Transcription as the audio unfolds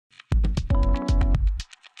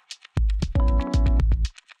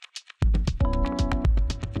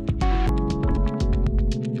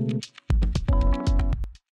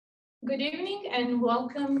and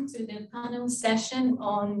welcome to the panel session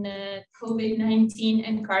on COVID-19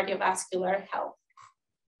 and cardiovascular health.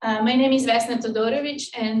 My name is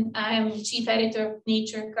𝗣tuh𝗲𝗀𝗀𝘀𝘁𝘀 and I am Chief Editor of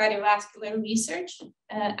Nature Cardiovascular Research,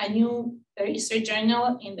 a new research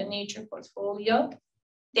journal in the Nature portfolio,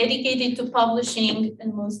 dedicated to publishing the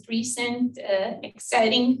most recent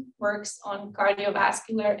exciting works on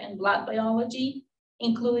cardiovascular and blood biology,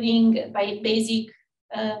 including basic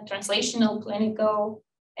translational, clinical,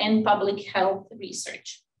 and public health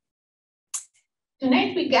research.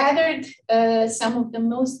 Tonight, we gathered some of the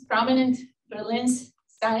most prominent Berlin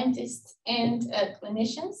scientists and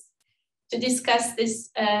clinicians to discuss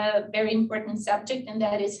this very important subject, and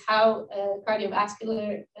that is how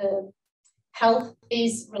cardiovascular health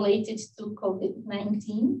is related to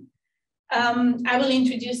COVID-19. I will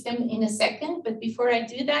introduce them in a second, but before I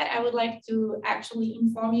do that, I would like to actually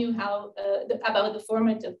inform you how about the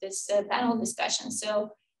format of this panel discussion.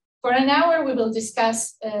 So for an hour, we will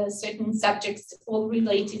discuss certain subjects all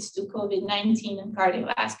related to COVID-19 and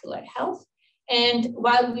cardiovascular health. And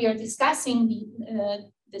while we are discussing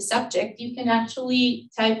the subject, you can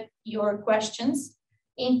actually type your questions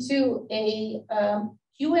into a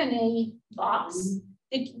Q&A box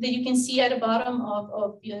that you can see at the bottom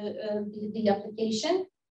of the application.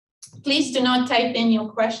 Please do not type in your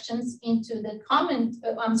questions into the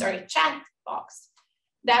chat box.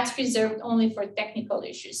 That's reserved only for technical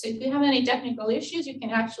issues. So if you have any technical issues, you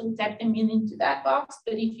can actually type them into that box.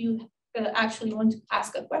 But if you actually want to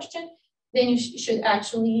ask a question, then you should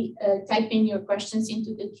actually type in your questions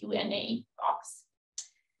into the Q&A box.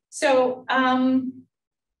 So I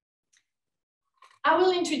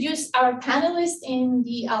will introduce our panelists in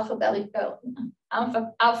the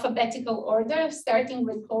alphabetical order, starting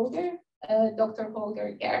with Holger, Dr.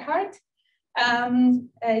 Holger Gerhardt.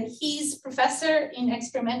 He's professor in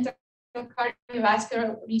experimental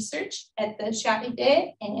cardiovascular research at the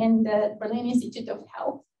Charité and the Berlin Institute of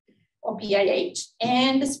Health, or BIH,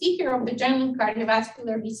 and the speaker of the German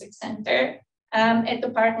Cardiovascular Research Center at the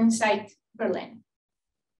Potente site, Berlin.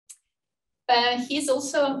 He's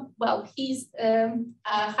also, he's a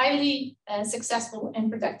highly successful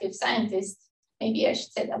and productive scientist, maybe I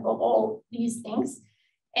should say above all these things.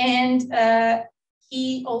 And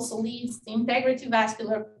he also leads the Integrative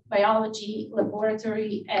Vascular Biology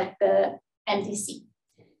Laboratory at the MDC.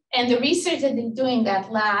 And the research that they do in that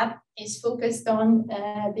lab is focused on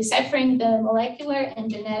deciphering the molecular and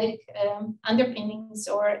genetic underpinnings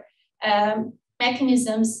or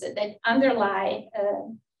mechanisms that underlie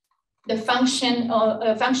the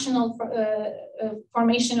functional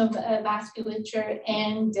formation of vasculature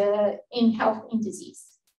and in health in disease.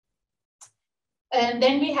 And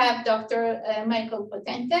then we have Dr. Michael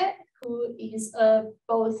Potente, who is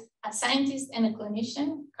both a scientist and a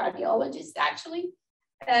clinician, cardiologist actually.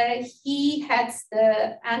 He heads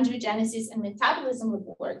the Angiogenesis and Metabolism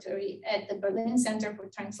Laboratory at the Berlin Center for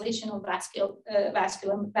Translational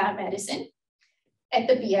Vascular Medicine at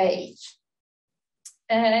the BIH.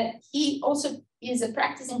 He also is a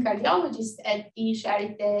practicing cardiologist at the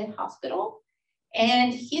Charité hospital,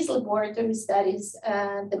 and his laboratory studies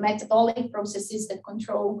the metabolic processes that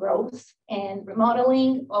control growth and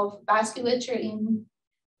remodeling of vasculature in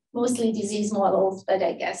mostly disease models, but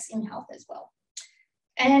I guess in health as well.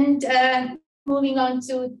 And moving on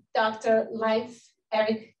to Dr. Leif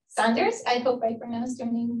Erik Sanders, I hope I pronounced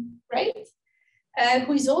your name right,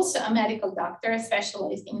 who is also a medical doctor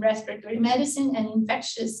specialized in respiratory medicine and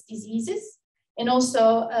infectious diseases, and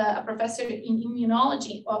also a professor in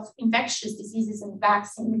immunology of infectious diseases and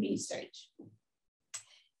vaccine research.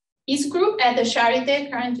 His group at the Charité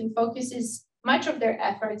currently focuses much of their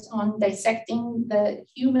efforts on dissecting the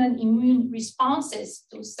human immune responses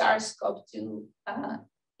to SARS-CoV-2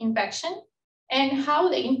 infection and how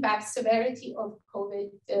they impact severity of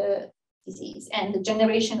COVID disease and the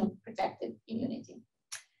generation of protective immunity.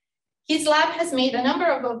 His lab has made a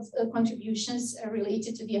number of contributions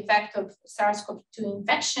related to the effect of SARS-CoV-2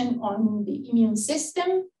 infection on the immune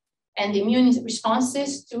system and the immune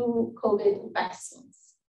responses to COVID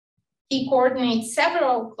vaccines. He coordinates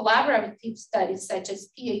several collaborative studies such as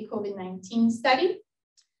PA COVID-19 study,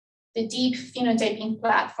 the Deep Phenotyping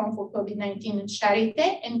Platform for COVID-19 at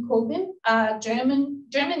Charité, and COBIM, a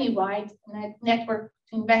Germany-wide network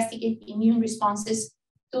to investigate the immune responses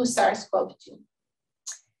to SARS-CoV-2.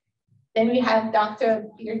 Then we have Dr.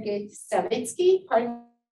 𝗣आह𝗲𝗀𝗀𝗀𝘁𝘀, pardon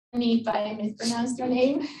me if I mispronounced your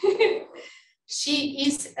name. She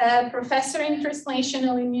is a professor in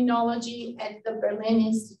translational immunology at the Berlin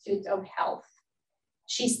Institute of Health.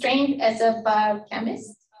 She's trained as a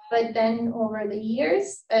biochemist, but then over the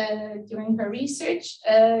years, during her research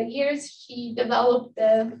years, she developed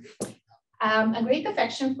a great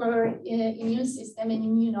affection for immune system and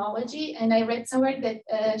immunology. And I read somewhere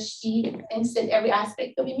that she thinks that every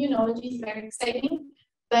aspect of immunology is very exciting,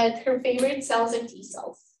 but her favorite cells are T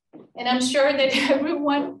cells. And I'm sure that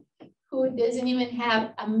everyone who doesn't even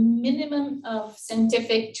have a minimum of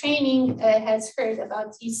scientific training has heard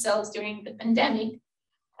about T cells during the pandemic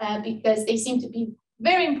because they seem to be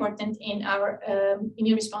very important in our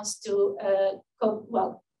immune response to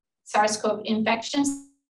SARS-CoV infections,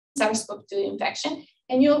 SARS-CoV-2 infection.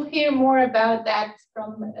 And you'll hear more about that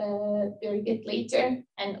from Birgit later,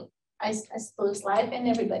 and I suppose Leif and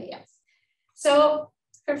everybody else. So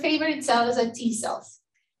her favorite cells are T cells.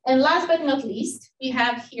 And last but not least, we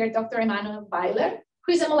have here Dr. Emanuel Weiler,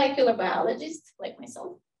 who is a molecular biologist like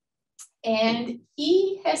myself. And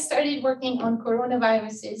he has started working on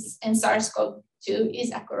coronaviruses, and SARS-CoV-2 is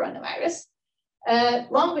a coronavirus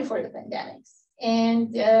long before the pandemics.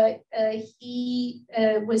 And he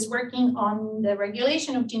was working on the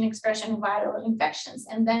regulation of gene expression of viral infections.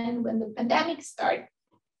 And then when the pandemic started,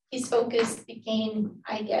 his focus became,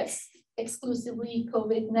 I guess, exclusively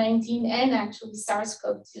COVID-19 and actually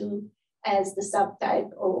SARS-CoV-2 as the subtype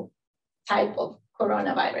or type of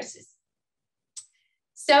coronaviruses.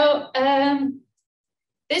 So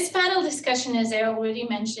this panel discussion, as I already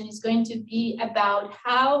mentioned, is going to be about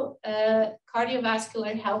how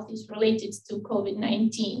cardiovascular health is related to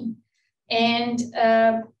COVID-19. And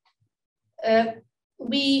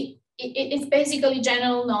it's basically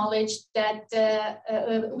general knowledge that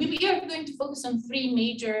we are going to focus on three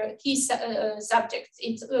major key subjects.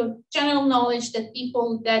 It's general knowledge that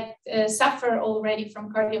people that suffer already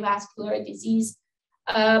from cardiovascular disease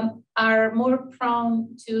are more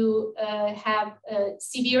prone to have a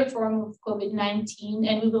severe form of COVID-19,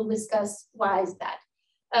 and we will discuss why is that.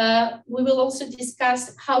 We will also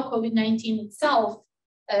discuss how COVID-19 itself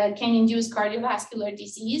can induce cardiovascular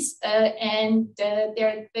disease, and there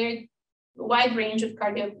are a wide range of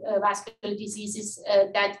cardiovascular diseases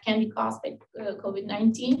that can be caused by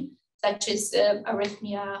COVID-19, such as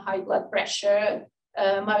arrhythmia, high blood pressure,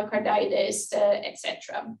 myocarditis,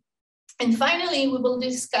 etc. And finally, we will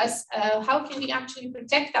discuss how can we actually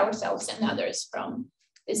protect ourselves and others from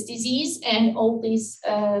this disease and all these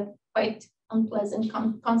quite unpleasant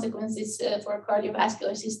consequences for our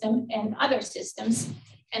cardiovascular system and other systems,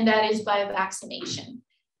 and that is by vaccination.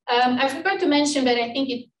 I forgot to mention, but I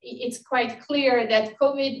think it's quite clear that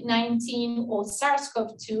COVID-19 or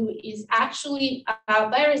SARS-CoV-2 is actually a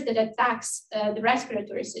virus that attacks the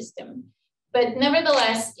respiratory system. But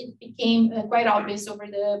nevertheless, it became quite obvious over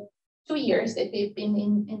the 2 years that we've been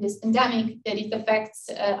in this pandemic that it affects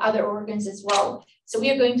other organs as well. So we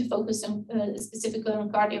are going to focus on specifically on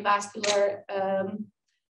cardiovascular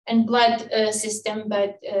and blood system,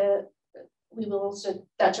 but we will also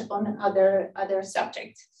touch upon other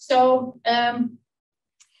subjects. So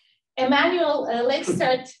Emmanuel, let's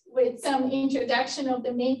start with some introduction of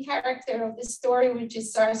the main character of the story, which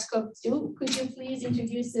is SARS-CoV-2. Could you please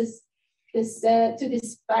introduce us to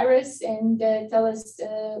this virus and tell us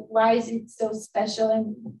why is it so special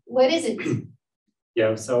and what is it?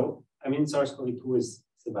 Yeah, so I mean, SARS-CoV-2 is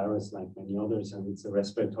a virus like many others, and it's a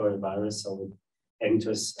respiratory virus, so it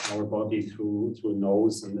enters our body through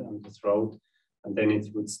nose and the throat, and then it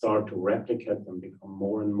would start to replicate and become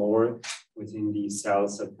more and more within these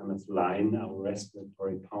cells that kind of line our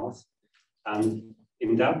respiratory path. And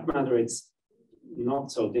in that matter, it's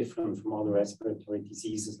not so different from other respiratory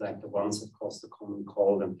diseases like the ones that cause the common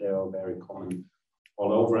cold, and they are very common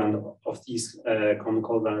all over. And of these common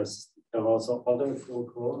cold viruses, there are also other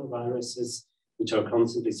coronaviruses which are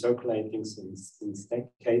constantly circulating since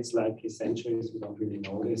decades, likely centuries, we don't really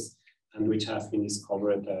know this, and which have been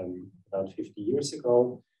discovered about 50 years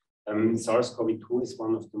ago. SARS-CoV-2 is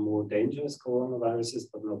one of the more dangerous coronaviruses,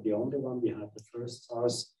 but not the only one. We had the first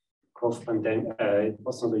SARS-CoV pandemic. It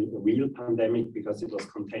was not a real pandemic because it was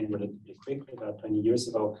contained relatively quickly, about 20 years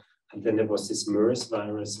ago. And then there was this MERS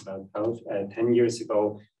virus about 10 years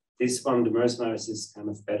ago. This one, the MERS virus, is kind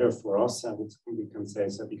of better for us, we can say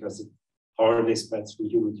so, because it hardly spreads from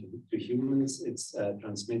human to humans. It's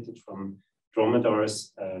transmitted from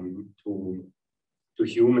dromedaries to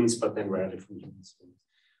humans, but then rarely from humans.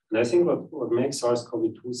 And I think what makes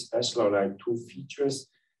SARS-CoV-2 special are like two features.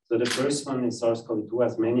 So the first one is SARS-CoV-2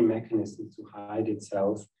 has many mechanisms to hide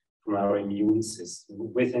itself from our immune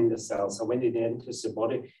system within the cell. So when it enters the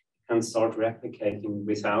body, it can start replicating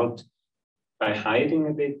by hiding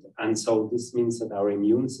a bit. And so this means that our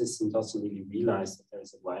immune system doesn't really realize that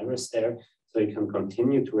there's a virus there. So it can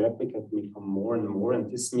continue to replicate and become more and more.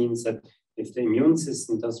 And this means that if the immune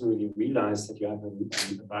system doesn't really realize that you have a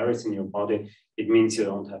virus in your body, it means you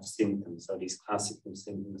don't have symptoms. So these classical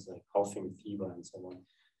symptoms like coughing, fever, and so on.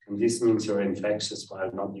 And this means you're infectious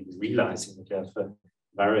while not even realizing that you have a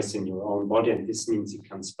virus in your own body. And this means it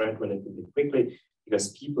can spread relatively quickly,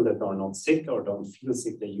 because people that are not sick or don't feel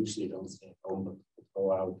sick, they usually don't stay at home, but go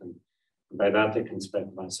out, and by that they can spread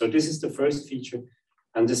the virus. So this is the first feature.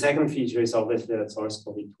 And the second feature is obviously that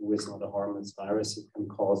SARS-CoV-2 is not a harmless virus. It can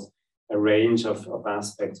cause a range of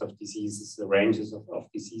aspects of diseases, the ranges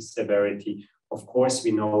of disease severity. Of course,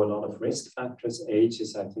 we know a lot of risk factors. Age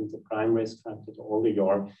is, I think, the prime risk factor. The older you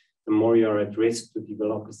are, the more you are at risk to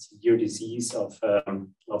develop a severe disease after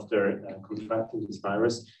contracting this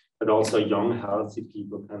virus. But also young, healthy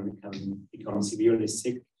people can become severely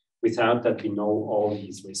sick without that we know all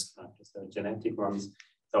these risk factors. The genetic ones,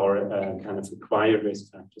 or kind of acquired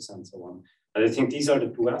risk factors, and so on. And I think these are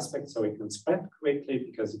the two aspects. So it can spread quickly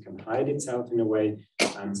because it can hide itself in a way,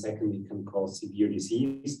 and secondly, it can cause severe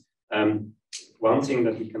disease. One thing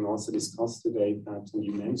that we can also discuss today, perhaps, and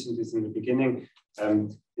you mentioned this in the beginning,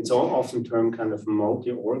 it's all often termed kind of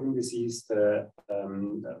multi-organ disease,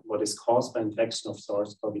 what is caused by infection of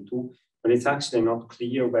SARS-CoV-2, but it's actually not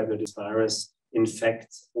clear whether this virus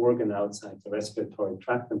infects organ outside the respiratory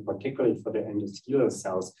tract, and particularly for the endothelial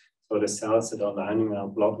cells, so the cells that are lining our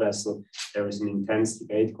blood vessel. There is an intense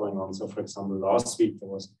debate going on. So, for example, last week there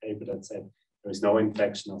was a paper that said there is no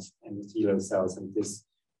infection of endothelial cells, and this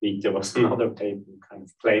week there was another paper who kind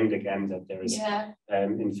of claimed again that there is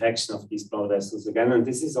infection of these blood vessels again. And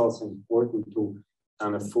this is also important to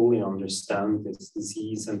kind of fully understand this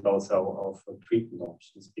disease and also offer treatment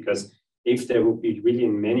options, because if there would be really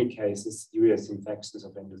in many cases serious infections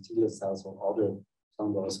of endothelial cells or other,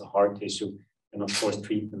 some also heart tissue, then of course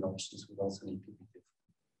treatment options would also need to be different.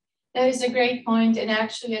 That is a great point, and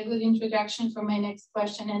actually a good introduction for my next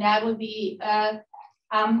question, and that would be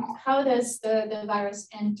how does the virus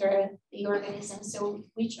enter the organism? So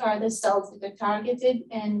which are the cells that are targeted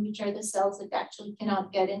and which are the cells that actually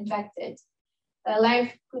cannot get infected?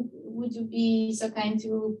 Leif, would you be so kind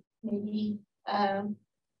to maybe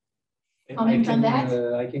comment on that?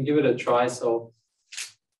 I can give it a try. So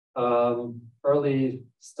early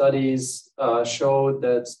studies showed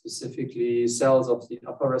that specifically cells of the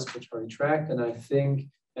upper respiratory tract, and I think,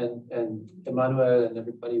 and Emmanuel and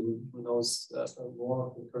everybody who knows more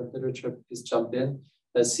of the current literature, please jump in,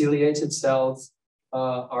 that ciliated cells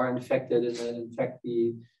are infected, and then in fact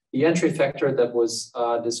the entry factor that was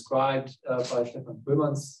described by Stefan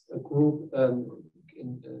Böhmann's group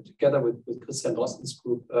together with Christian Drosten's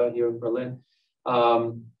group here in Berlin,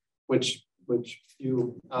 which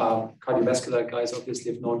you cardiovascular guys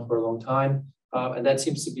obviously have known for a long time. And that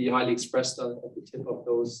seems to be highly expressed at the tip of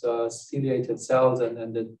those ciliated cells,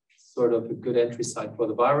 and it's sort of a good entry site for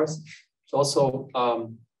the virus. It also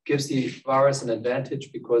gives the virus an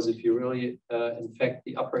advantage, because if you really infect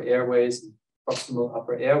the upper airways, proximal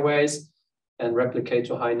upper airways, and replicate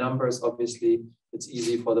to high numbers, obviously it's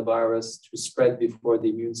easy for the virus to spread before the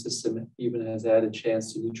immune system even has had a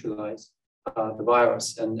chance to neutralize the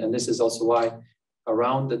virus. And this is also why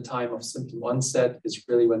around the time of symptom onset is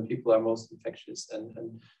really when people are most infectious.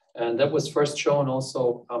 And that was first shown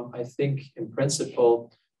also, I think, in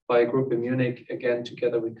principle by a group in Munich, again,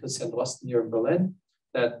 together with Christian Drosten here in Berlin,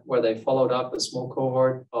 where they followed up a small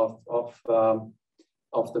cohort of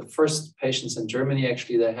the first patients in Germany,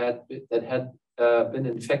 actually, that had been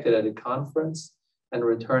infected at a conference and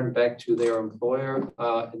returned back to their employer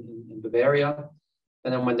in Bavaria.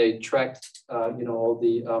 And then when they tracked, all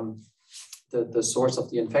the source of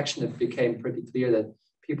the infection, it became pretty clear that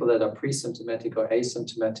people that are pre-symptomatic or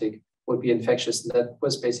asymptomatic would be infectious. And that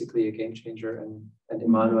was basically a game changer, and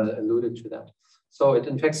Emmanuel alluded to that. So it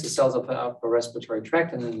infects the cells of the upper respiratory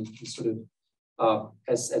tract, and then you sort of,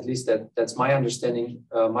 as at least that's my understanding,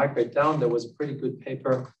 migrate down. There was a pretty good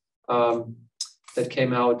paper that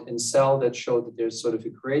came out in Cell that showed that there's sort of a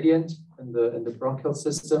gradient in the bronchial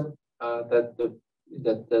system, that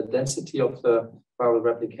the density of the viral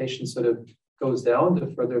replication sort of goes down.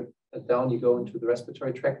 The further down you go into the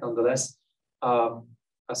respiratory tract, nonetheless,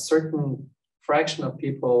 a certain fraction of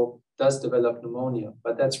people does develop pneumonia,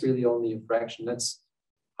 but that's really only a fraction. That's,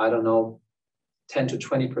 I don't know, 10 to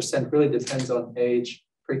 20%, really depends on age,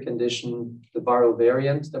 precondition, the viral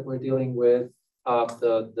variant that we're dealing with,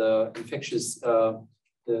 the infectious, the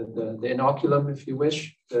inoculum, if you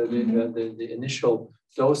wish, the initial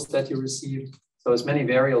dose that you received. So there's many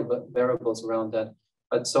variables around that.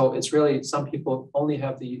 But so it's really, some people only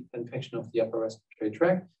have the infection of the upper respiratory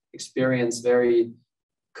tract, experience very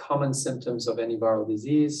common symptoms of any viral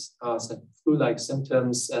disease, some flu-like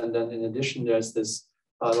symptoms. And then in addition, there's this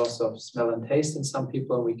loss of smell and taste in some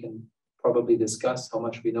people, and we can probably discuss how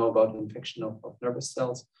much we know about infection of nervous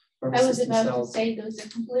cells. I was about to say those are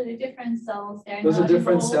completely different cells. Those are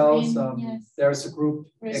different cells. Yes. There's a group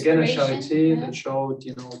again at Charité Yeah. that showed,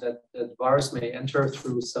 that virus may enter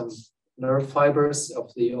through some nerve fibers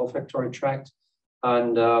of the olfactory tract,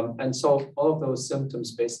 and so all of those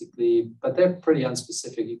symptoms basically, but they're pretty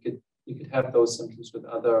unspecific. You could have those symptoms with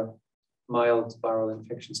other mild viral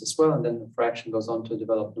infections as well, and then the fraction goes on to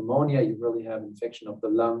develop pneumonia. You really have infection of the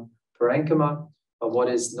lung parenchyma. But what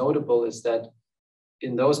is notable is that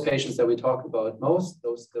in those patients that we talk about most,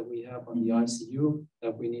 those that we have on the ICU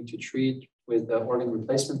that we need to treat with organ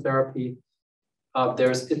replacement therapy,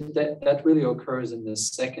 that really occurs in the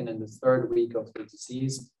second and the third week of the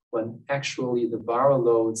disease, when actually the viral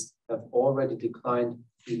loads have already declined.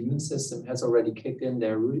 The immune system has already kicked in.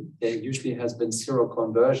 There usually has been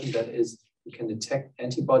seroconversion, that is, you can detect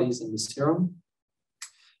antibodies in the serum.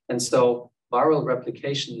 And so viral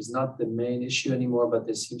replication is not the main issue anymore, but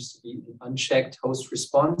there seems to be an unchecked host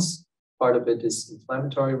response. Part of it is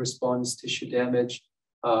inflammatory response, tissue damage,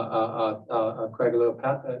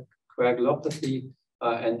 coagulopathy,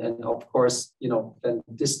 and of course, then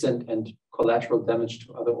distant and collateral damage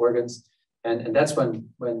to other organs. And that's when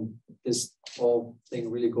this whole thing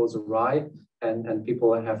really goes awry, and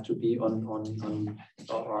people have to be on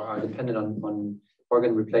or are dependent on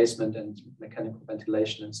organ replacement and mechanical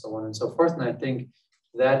ventilation and so on and so forth. And I think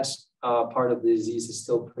that part of the disease is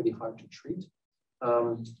still pretty hard to treat,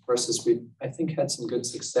 versus we, I think, had some good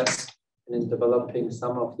success in developing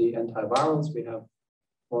some of the antivirals. We have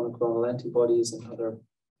monoclonal antibodies and other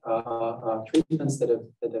treatments that have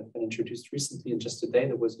been introduced recently. And just today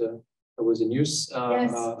there was a news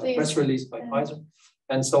press release by Pfizer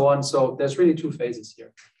and so on. So there's really two phases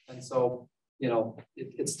here. And so,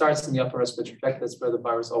 it starts in the upper respiratory tract. That's where the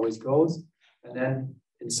virus always goes. And then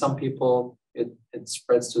in some people, it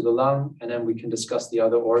spreads to the lung, and then we can discuss the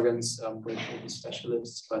other organs with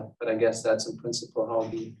specialists. But I guess that's in principle how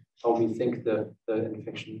we think the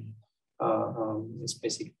infection is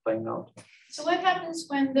basically playing out. So what happens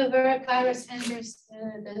when the virus enters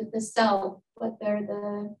the cell? What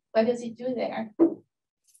does it do there?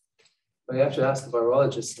 Well, you have to ask the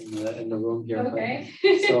virologist in the room here. Okay.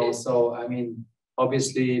 So I mean,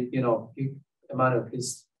 obviously, Emmanuel,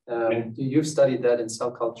 please. You've studied that in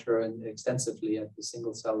cell culture and extensively at the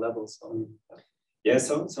single cell level. So yeah.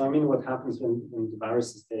 So I mean, what happens when the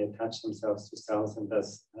viruses, they attach themselves to cells, and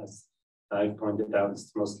as I pointed out,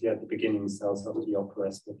 it's mostly at the beginning cells of the upper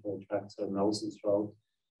respiratory tract, so nose and throat,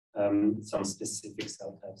 some specific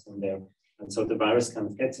cell types in there. And so the virus kind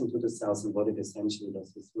of gets into the cells, and what it essentially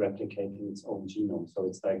does is replicating its own genome. So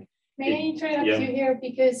it's like... May I interrupt you here?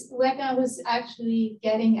 Because what I was actually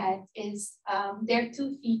getting at is there are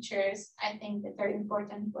two features, I think, that are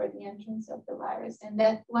important for the entrance of the virus. And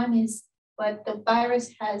that one is what the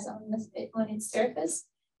virus has on its surface.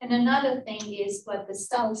 And another thing is what the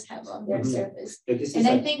cells have on their surface. And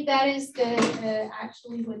I think that is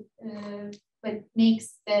actually what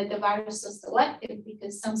makes the virus so selective,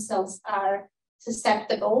 because some cells are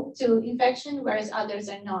susceptible to infection, whereas others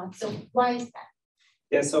are not. So why is that?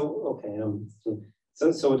 Yeah, so, okay.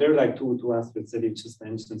 So there are like two aspects that you just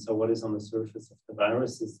mentioned. So what is on the surface of the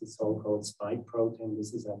virus is the so-called spike protein.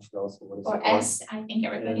 This is actually also what is or S. I think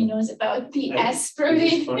everybody knows about the S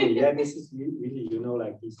protein. Funny. Yeah, this is really,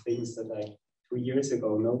 like these things that like 2 years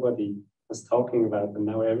ago nobody was talking about, and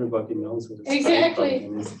now everybody knows what a spike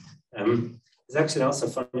protein is. It's actually also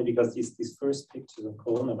funny because these first pictures of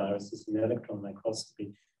coronaviruses in electron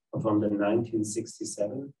microscopy are from the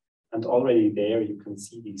 1967. And already there you can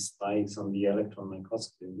see these spikes on the electron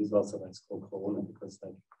microscopy. This is also why it's called corona, because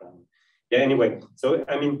like crown. Yeah, anyway, so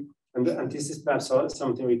I mean, and this is perhaps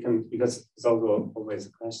something we can, because it's also always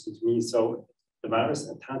a question to me. So the virus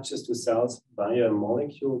attaches to cells via a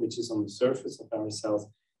molecule which is on the surface of our cells,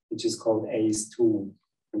 which is called ACE2.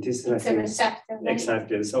 And this is a receptor. Right?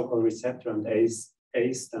 Exactly, the so-called receptor, and ACE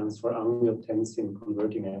stands for angiotensin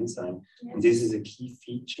converting enzyme. Yes. And this is a key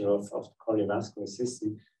feature of the cardiovascular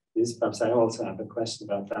system. This, perhaps I also have a question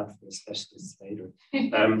about that for the specialists later.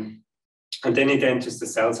 And then it enters the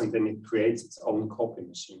cells, and then it creates its own copy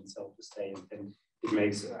machine, so to say. And then it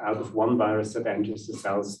makes, out of one virus that enters the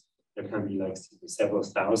cells, there can be like several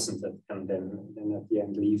thousand that can then at the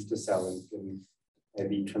end leave the cell and can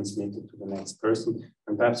be transmitted to the next person.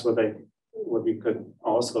 And perhaps what we could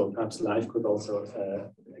also, perhaps Leif could also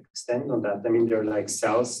extend on that. I mean, there are like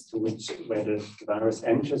cells where the virus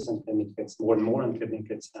enters, and then it gets more and more, and then it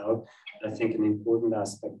gets out. I think an important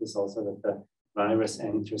aspect is also that the virus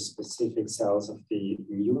enters specific cells of the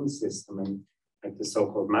immune system, and like the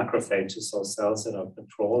so-called macrophages, so cells that are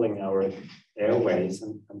patrolling our airways.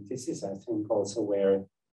 And this is, I think, also where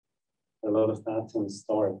a lot of patterns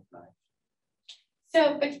start.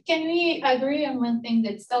 So, but can we agree on one thing,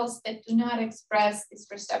 that cells that do not express this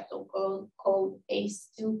receptor called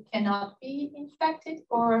ACE2 cannot be infected,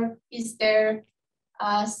 or is there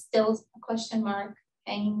still a question mark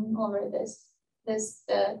hanging over this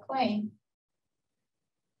claim?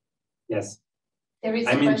 Yes. There is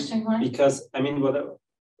a question mark. Because what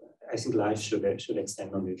I think Leif should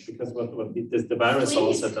extend on it, because what the virus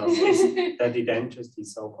also does is that it enters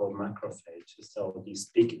these so-called macrophages, so these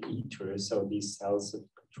big eaters, so these cells that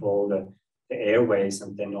control the airways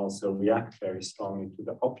and then also react very strongly to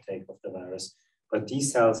the uptake of the virus. But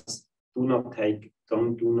these cells do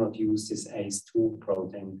not use this ACE2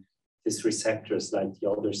 protein, these receptors like the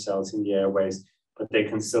other cells in the airways, but they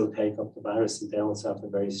can still take up the virus, and they also have a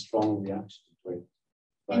very strong reaction to it.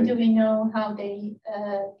 Right? And do we know how they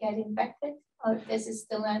get infected, or this is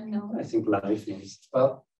still unknown? I think Leif knows.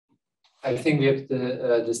 Well, I think we have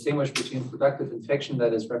to distinguish between productive infection,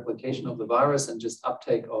 that is replication of the virus, and just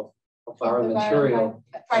uptake of viral material.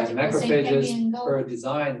 And macrophages, per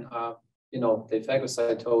design, they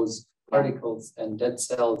phagocytose particles and dead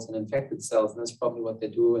cells and infected cells, and that's probably what they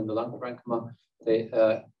do in the lung parenchyma.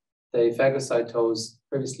 They phagocytose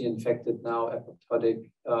previously infected, now apoptotic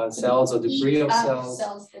cells or debris of cells.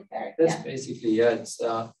 That's basically, it's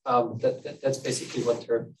that's basically what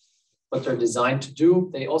they're designed to do.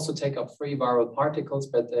 They also take up free viral particles,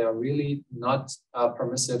 but they are really not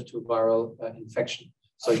permissive to viral infection.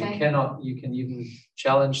 So you can even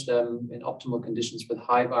challenge them in optimal conditions with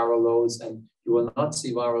high viral loads, and you will not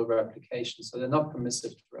see viral replication. So they're not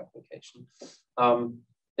permissive to replication.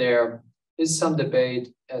 There is some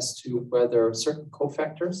debate as to whether certain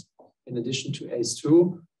cofactors, in addition to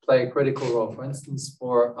ACE2, play a critical role. For instance,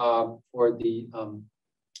 for the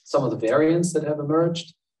some of the variants that have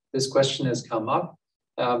emerged, this question has come up.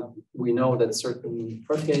 We know that certain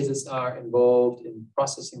proteases are involved in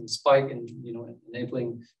processing the spike and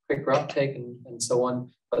enabling quicker uptake and so on.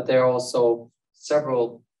 But there are also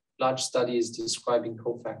several large studies describing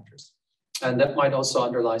cofactors. And that might also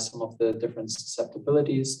underlie some of the different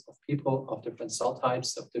susceptibilities of people, of different cell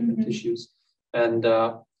types, of different tissues. And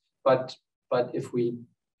but if we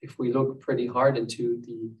look pretty hard into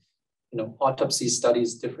the autopsy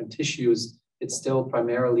studies, different tissues, it's still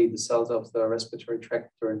primarily the cells of the respiratory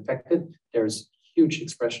tract that are infected. There's huge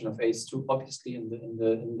expression of ACE2, obviously in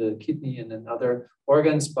the kidney and in other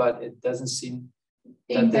organs, but it doesn't seem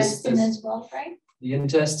the intestine as well, right? The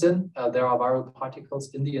intestine, there are viral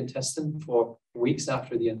particles in the intestine for weeks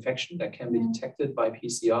after the infection that can be detected by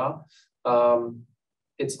PCR.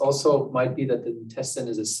 It's also might be that the intestine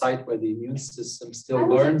is a site where the immune system still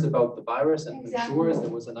learns about the virus and matures.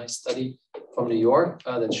 There was a nice study from New York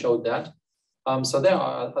that showed that. So there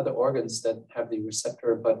are other organs that have the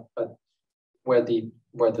receptor, but where the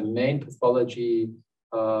main pathology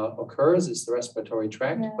occurs is the respiratory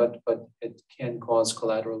tract, but it can cause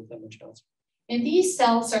collateral damage elsewhere. And these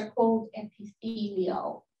cells are called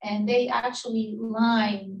epithelial, and they actually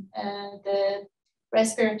line the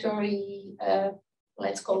respiratory,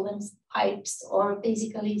 let's call them pipes, or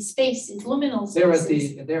basically spaces, luminal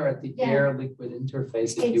spaces. They're at the air-liquid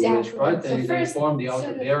interface, if you wish, right? So they form the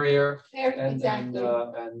outer barrier, and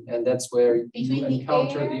that's where you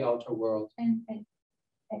encounter the outer world.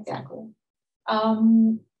 Exactly.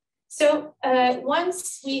 So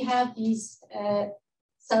once we have these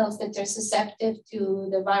cells that are susceptible to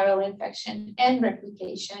the viral infection and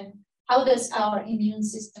replication, how does our immune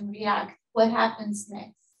system react? What happens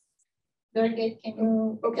next? Birgit, can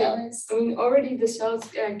you tell us? I mean, already the cells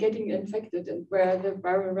are getting infected, and where the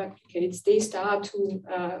viral replicates, they start to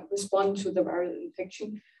respond to the viral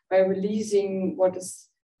infection by releasing what is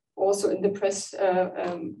also in the press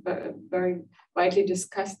very widely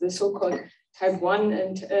discussed, the so-called type 1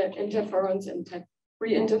 and interferons and type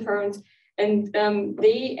 3 interferons. And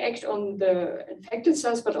they act on the infected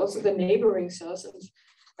cells, but also the neighboring cells,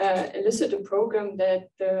 and elicit a program that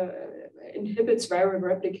inhibits viral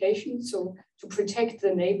replication, so to protect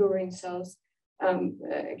the neighboring cells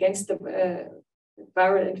against the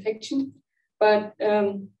viral infection. But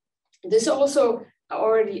this also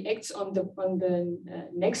already acts on the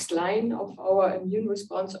next line of our immune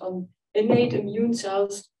response, on innate immune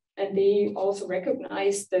cells, and they also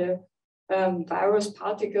recognize the virus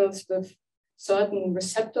particles with certain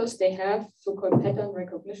receptors they have, so-called pattern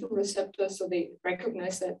recognition receptors. So they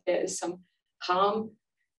recognize that there is some harm,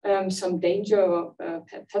 some danger of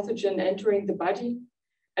pathogen entering the body.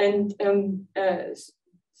 And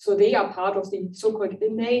so they are part of the so-called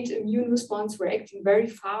innate immune response, reacting very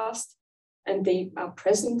fast and they are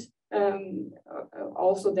present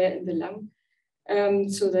also there in the lung,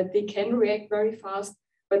 so that they can react very fast,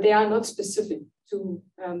 but they are not specific to,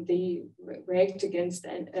 they react against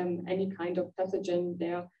any kind of pathogen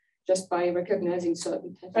there just by recognizing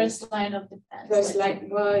certain pathogens. First line of defense. First line,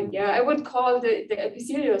 well, yeah, I would call the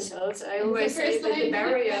epithelial cells. I always say that the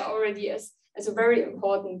barrier already as a very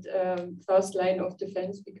important first line of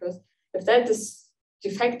defense, because if that is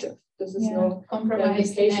defective, this is no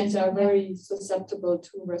compromise. Patients are very susceptible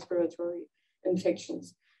to respiratory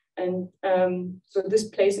infections. And so this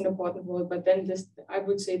plays an important role. But then this, I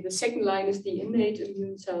would say the second line is the innate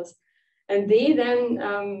immune cells. And they then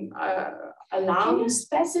allow. Can you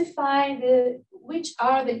specify which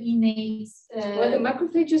are the innate? Well, the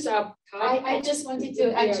macrophages are part. I just wanted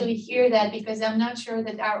to actually hear that, because I'm not sure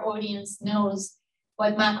that our audience knows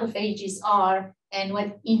what macrophages are and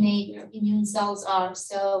what innate immune cells are.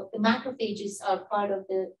 So the macrophages are part of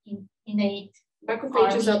the innate.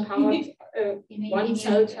 Macrophages are part one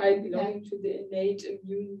cell type belonging to the innate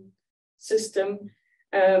immune system.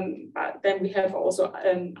 But then we have also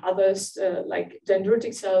others like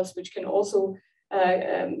dendritic cells, which can also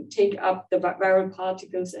take up the viral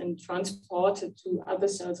particles and transport it to other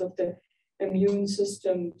cells of the immune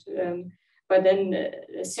system. But then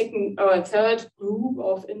a second or a third group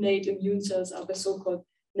of innate immune cells are the so-called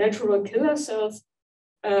natural killer cells,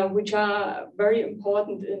 which are very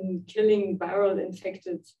important in killing viral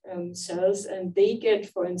infected cells. And they get,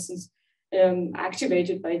 for instance,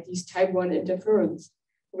 activated by these type 1 interferons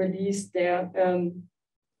released there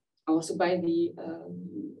also by the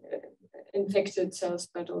infected cells,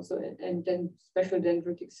 but also and then special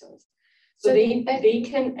dendritic cells. So they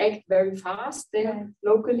can act very fast there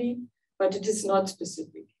locally, but it is not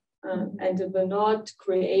specific. And it will not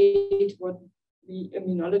create what we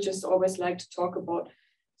immunologists always like to talk about,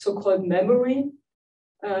 so-called memory,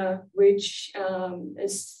 which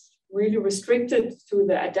is really restricted to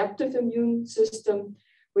the adaptive immune system,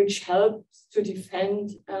 which helps to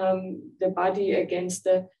defend the body against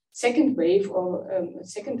the second wave or a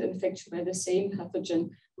second infection by the same pathogen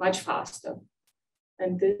much faster.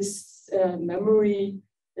 And this memory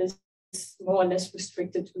is more or less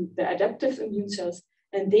restricted to the adaptive immune cells,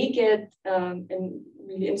 and they get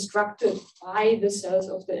really instructed by the cells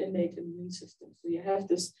of the innate immune system. So you have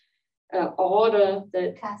this order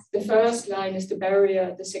that the first line is the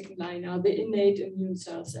barrier, the second line are the innate immune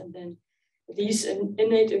cells, and then these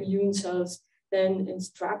innate immune cells then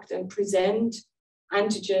instruct and present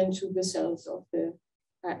antigen to the cells of the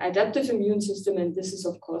adaptive immune system. And this is,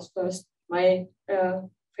 of course, first my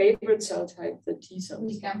favorite cell type, the T cells.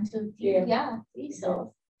 We come to T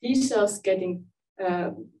cells. T cells getting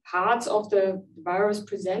parts of the virus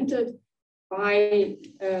presented by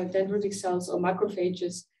dendritic cells or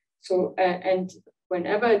macrophages. So, and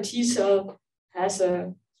whenever a T cell has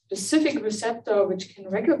a specific receptor which can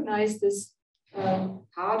recognize this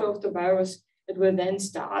part of the virus, it will then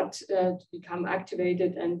start to become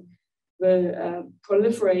activated and will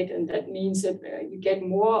proliferate. And that means that you get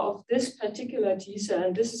more of this particular T cell.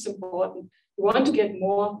 And this is important. You want to get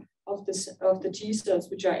more of the T cells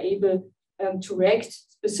which are able to react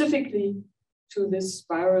specifically to this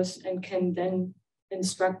virus and can then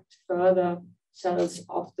instruct further cells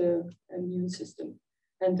of the immune system.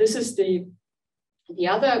 And this is the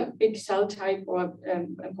other big cell type or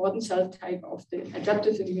important cell type of the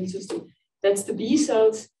adaptive immune system. That's the B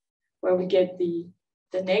cells, where we get the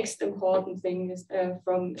next important thing is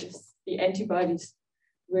the antibodies,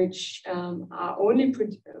 which are only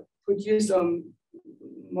produced or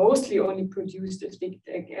mostly only produced if the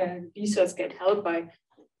B cells get help by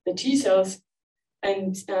the T cells.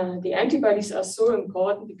 And the antibodies are so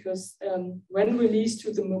important because when released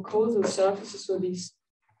to the mucosal surfaces, so these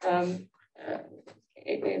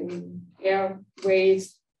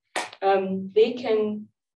airways, they can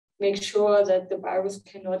make sure that the virus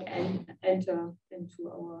cannot enter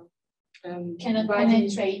into our cannot body,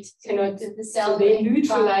 penetrate the cell. So they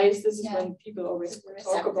neutralize. This is when people always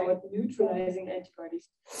talk about neutralizing antibodies,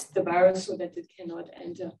 the virus, so that it cannot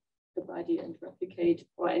enter the body and replicate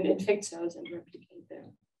or infect cells and replicate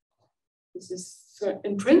there. This is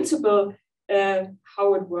in principle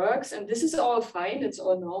how it works, and this is all fine. It's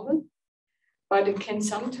all normal, but it can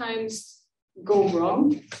sometimes go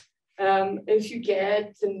wrong. If you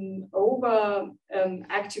get an over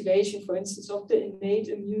activation, for instance, of the innate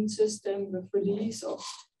immune system with release of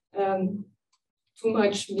too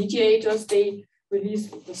much mediators, they release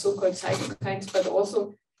the so-called cytokines, but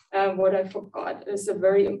also what I forgot is a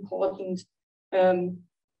very important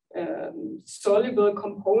soluble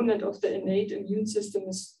component of the innate immune system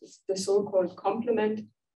is the so-called complement.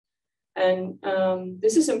 And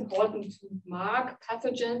this is important to mark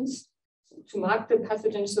pathogens, to mark the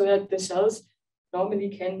pathogens so that the cells normally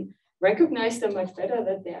can recognize them much better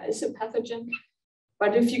that there is a pathogen.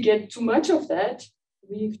 But if you get too much of that,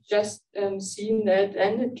 we've just seen that,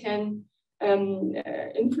 and it can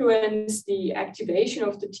influence the activation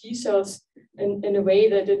of the T cells in a way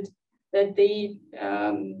that they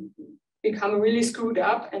become really screwed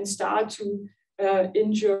up and start to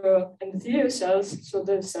injure endothelial cells, so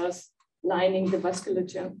the cells lining the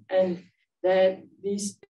vasculature, and that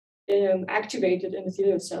these activated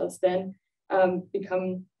endothelial cells then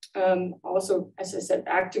become also, as I said,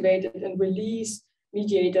 activated and release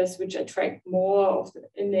mediators which attract more of the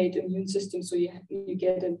innate immune system. So you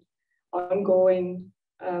get an ongoing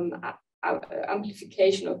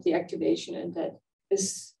amplification of the activation, and that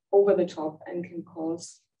is over the top and can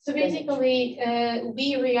cause. So basically,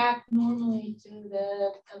 we react normally to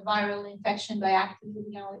the viral infection by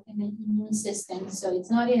activating our immune system. So it's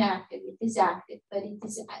not inactive, it is active, but it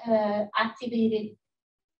is activated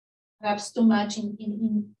perhaps too much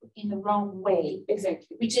in the wrong way.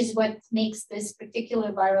 Exactly. Which is what makes this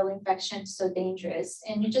particular viral infection so dangerous.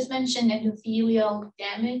 And you just mentioned endothelial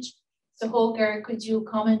damage. So Holger, could you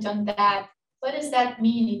comment on that? What does that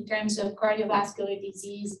mean in terms of cardiovascular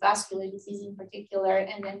disease, vascular disease in particular?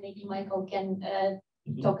 And then maybe Michael can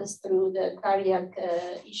talk us through the cardiac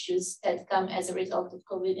issues that come as a result of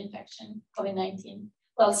COVID infection, COVID-19.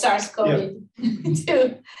 Well, SARS-CoV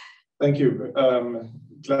too. Thank you.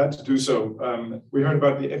 Glad to do so. We heard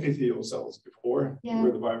about the epithelial cells before,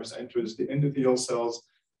 where the virus enters. The endothelial cells,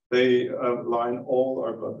 they line all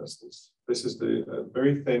our blood vessels. This is the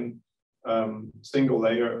very thin single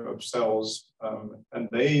layer of cells, and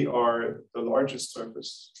they are the largest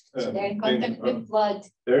surface. So they're in contact with blood.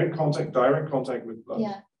 They're in contact, direct contact with blood.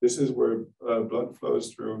 Yeah. This is where blood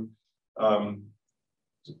flows through.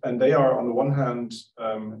 And they are, on the one hand,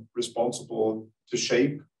 responsible to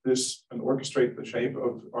shape this and orchestrate the shape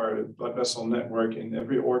of our blood vessel network in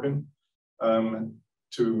every organ,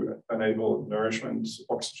 to enable nourishment,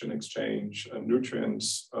 oxygen exchange, and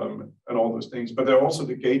nutrients, and all those things. But they're also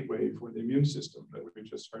the gateway for the immune system that we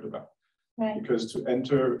just heard about. Right. Because to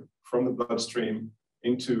enter from the bloodstream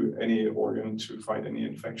into any organ to fight any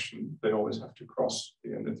infection, they always have to cross the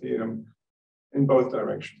endothelium in both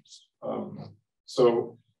directions.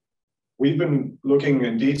 So we've been looking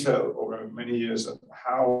in detail over many years at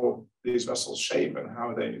how these vessels shape and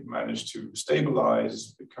how they manage to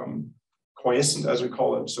stabilize, become quiescent, as we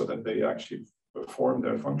call it, so that they actually perform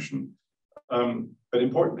their function. But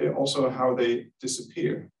importantly, also how they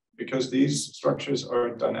disappear, because these structures are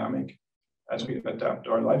dynamic as we adapt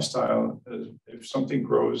our lifestyle. If something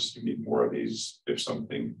grows, you need more of these. If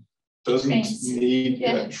something doesn't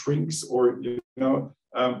need, shrinks, or, you know,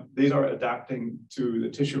 these are adapting to the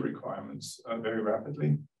tissue requirements very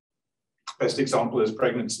rapidly. Best example is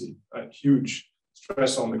pregnancy, a huge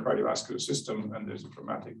stress on the cardiovascular system, and there's a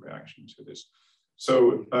dramatic reaction to this.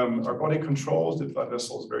 So our body controls the blood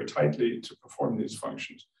vessels very tightly to perform these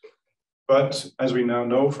functions. But as we now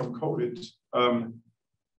know from COVID,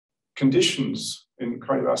 conditions in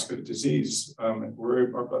cardiovascular disease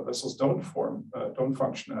where our blood vessels don't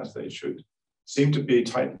function as they should, seem to be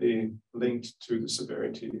tightly linked to the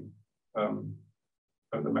severity of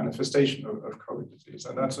the manifestation of COVID disease.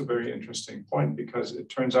 And that's a very interesting point, because it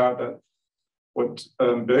turns out that what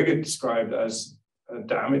𝗣𝗲𝗀𝗀𝗀𝘁𝘀 described as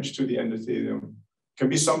damage to the endothelium can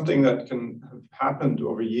be something that can have happened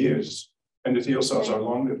over years. Endothelial cells are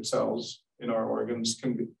long-lived cells in our organs,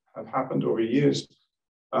 have happened over years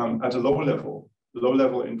at a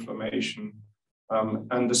low-level inflammation,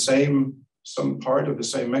 and some part of the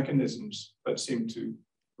same mechanisms that seem to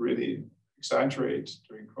really exaggerate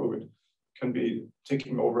during COVID can be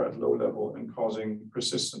taking over at low level and causing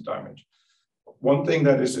persistent damage. One thing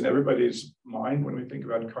that is in everybody's mind when we think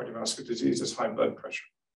about cardiovascular disease is high blood pressure.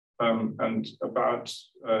 And about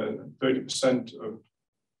 30% of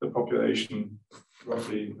the population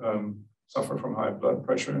roughly suffer from high blood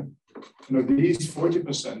pressure. You know, these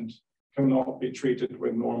 40% cannot be treated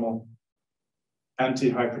with normal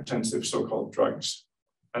antihypertensive so-called drugs.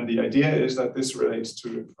 And the idea is that this relates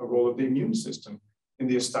to a role of the immune system in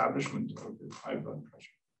the establishment of the high blood pressure.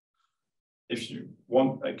 If you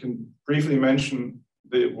want, I can briefly mention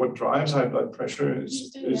what drives high blood pressure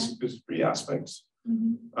is three aspects.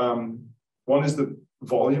 Mm-hmm. One is the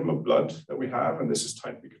volume of blood that we have, and this is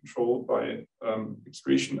tightly controlled by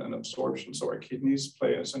excretion and absorption, so our kidneys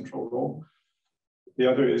play a central role.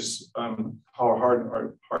 The other is how hard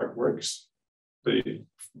our heart works, the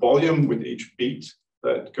volume with each beat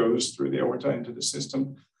that goes through the aorta into the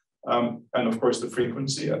system, And of course, the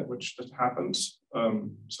frequency at which that happens,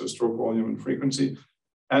 so stroke volume and frequency,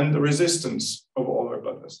 and the resistance of all our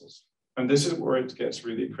blood vessels. And this is where it gets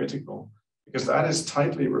really critical, because that is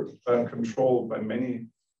tightly controlled by many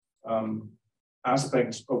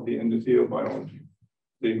aspects of the endothelial biology,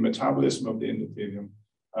 the metabolism of the endothelium,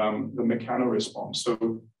 the mechanoresponse.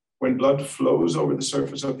 So when blood flows over the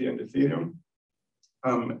surface of the endothelium,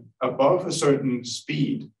 above a certain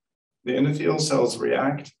speed, the endothelial cells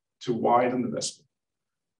react to widen the vessel.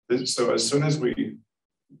 So as soon as we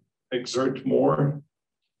exert more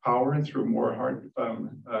power through more heart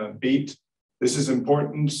beat, this is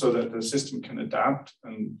important so that the system can adapt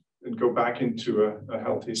and go back into a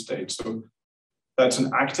healthy state. So that's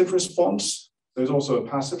an active response. There's also a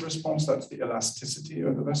passive response. That's the elasticity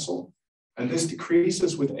of the vessel. And this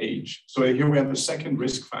decreases with age. So here we have a second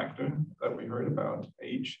risk factor that we heard about,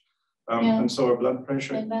 age. And so our blood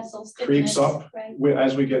pressure creeps up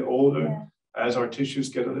as we get older, as our tissues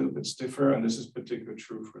get a little bit stiffer, and this is particularly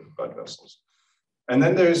true for the blood vessels. And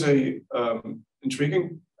then there's a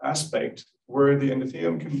intriguing aspect where the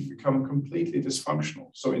endothelium can become completely dysfunctional.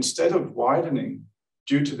 So instead of widening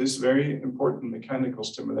due to this very important mechanical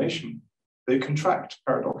stimulation, they contract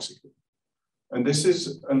paradoxically. And this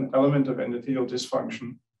is an element of endothelial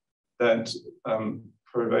dysfunction that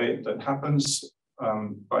happens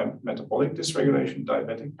by metabolic dysregulation.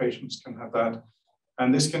 Diabetic patients can have that.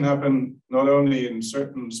 And this can happen not only in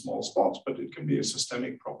certain small spots, but it can be a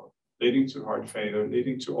systemic problem, leading to heart failure,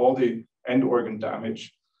 leading to all the end organ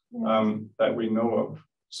damage that we know of.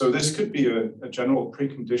 So this could be a general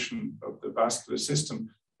precondition of the vascular system,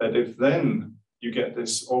 that if then you get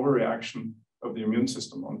this overreaction of the immune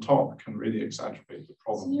system on top, can really exacerbate the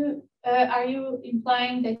problem. So are you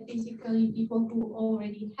implying that basically people who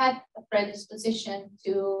already had a predisposition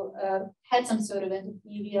to had some sort of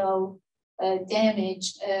endothelial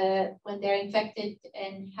damage when they're infected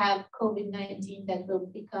and have COVID-19, that will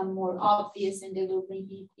become more obvious and they will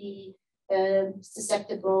maybe be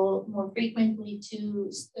susceptible more frequently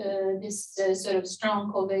to this sort of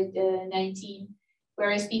strong COVID-19?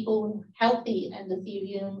 Whereas people with healthy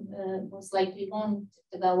endothelium most likely won't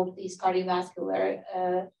develop these cardiovascular,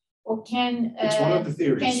 or can it's one of the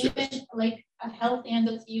theories. Can even like a healthy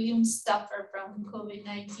endothelium suffer from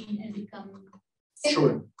COVID-19 and become sick?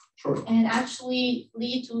 Sure. And actually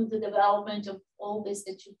lead to the development of all this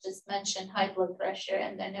that you just mentioned, high blood pressure,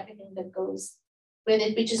 and then everything that goes with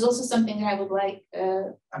it, which is also something that I would like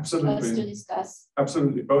us to discuss.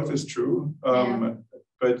 Absolutely, both is true,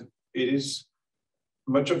 but it is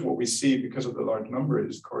much of what we see because of the large number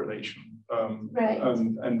is correlation.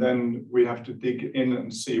 And then we have to dig in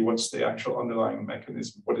and see what's the actual underlying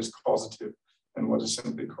mechanism, what is causative and what is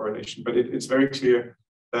simply correlation. But it's very clear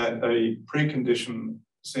that a precondition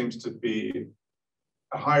seems to be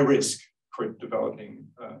a high risk for developing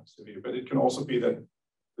severe, but it can also be that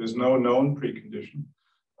there's no known precondition,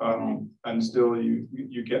 and still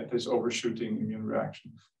you get this overshooting immune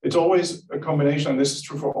reaction. It's always a combination, and this is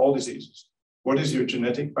true for all diseases. What is your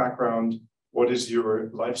genetic background? What is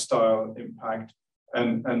your lifestyle impact?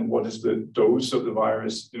 And what is the dose of the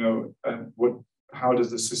virus? And how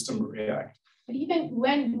does the system react? But even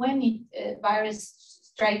when virus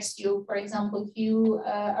strikes you, for example, if you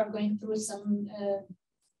are going through some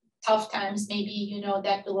tough times, maybe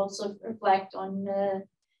that will also reflect on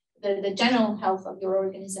the general health of your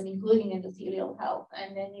organism, including endothelial health.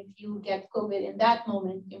 And then if you get COVID in that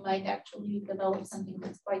moment, you might actually develop something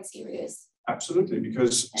that's quite serious. Absolutely,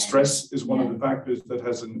 because stress is one of the factors that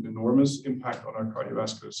has an enormous impact on our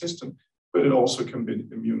cardiovascular system, but it also can be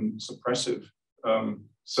immune suppressive.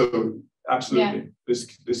 So absolutely,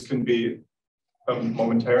 this can be a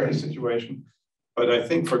momentary situation, but I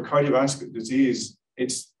think for cardiovascular disease,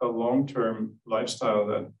 it's a long-term lifestyle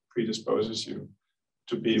that predisposes you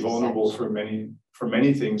to be vulnerable for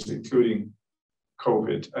many things, including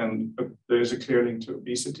COVID. And there's a clear link to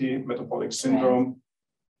obesity, metabolic syndrome,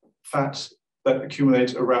 fat that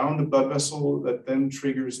accumulates around the blood vessel that then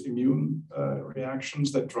triggers immune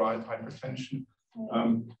reactions that drive hypertension.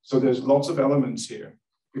 So there's lots of elements here.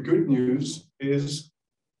 The good news is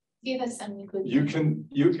give us some good you can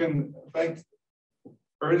in fact,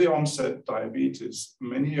 early onset diabetes,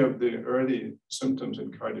 many of the early symptoms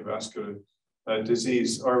in cardiovascular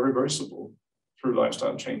disease are reversible through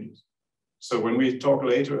lifestyle changes. So when we talk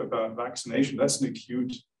later about vaccination, that's an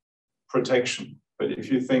acute protection. But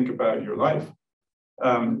if you think about your life,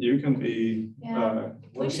 you can be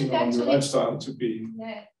working on your lifestyle to be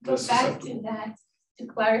go back to that to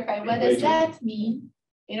clarify. What does that mean?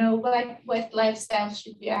 What lifestyle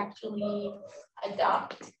should we actually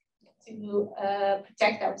adopt? to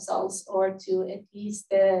protect ourselves, or to at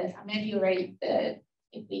least ameliorate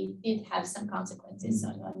if we did have some consequences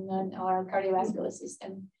on our cardiovascular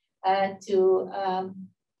system, to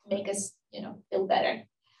make us, feel better.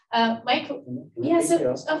 Michael, yes,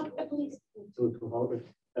 please. To Holger.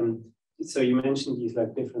 So you mentioned these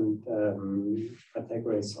like different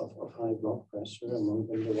categories of high blood pressure, among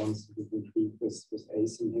them the ones that we can treat with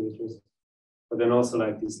ACE inhibitors, but then also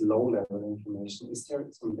like this low-level inflammation. Is there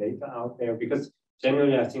some data out there? Because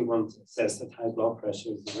generally, I think one says that high blood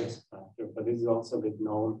pressure is a risk factor, but it is also a bit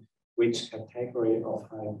known which category of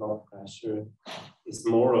high blood pressure is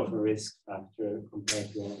more of a risk factor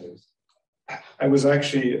compared to others. I was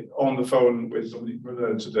actually on the phone with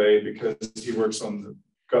today because he works on the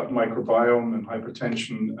gut microbiome and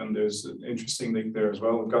hypertension, and there's an interesting link there as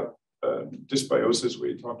well. Gut dysbiosis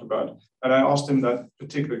we talked about, and I asked him that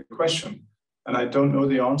particular question, and I don't know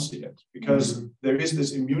the answer yet, because there is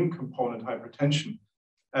this immune component hypertension,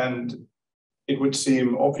 and it would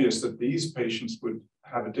seem obvious that these patients would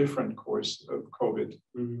have a different course of COVID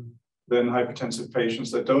than hypertensive patients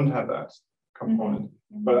that don't have that component.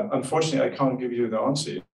 But unfortunately, I can't give you the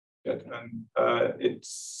answer yet. And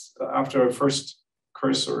it's after a first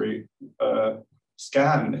cursory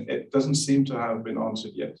scan, it doesn't seem to have been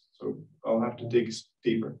answered yet. So I'll have to dig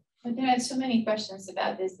deeper. But there are so many questions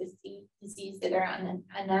about this disease that are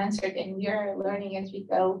unanswered, and we are learning as we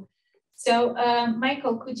go. So,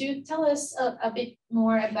 Michael, could you tell us a bit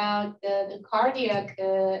more about the cardiac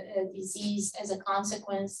disease as a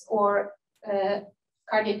consequence, or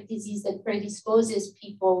cardiac disease that predisposes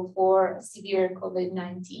people for severe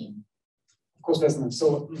COVID-19? Of course, Desmond.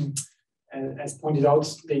 So, as pointed out,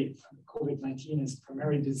 the COVID-19 is a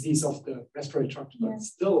primary disease of the respiratory tract, but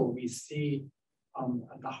still we see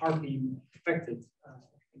the heart being affected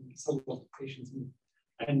in some of the patients.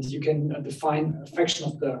 And you can define affection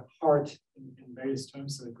of the heart in various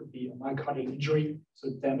terms. So it could be a myocardial injury,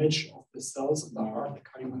 so damage of the cells of the heart, the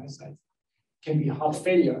cardiomyocytes. It can be heart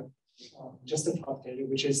failure, congestive heart failure,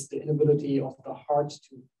 which is the inability of the heart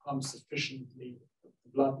to pump sufficiently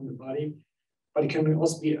blood in the body. But it can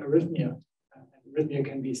also be arrhythmia. Arrhythmia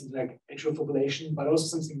can be something like atrial fibrillation, but also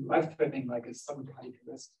something life-threatening like a sudden cardiac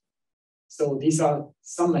arrest. So these are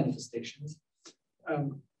some manifestations.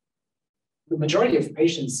 The majority of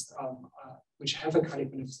patients which have a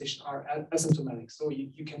cardiac manifestation are asymptomatic. So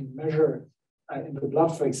you can measure in the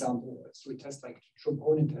blood, for example, through a test like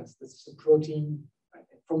troponin test. This is a protein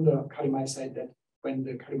from the cardiomyocyte that when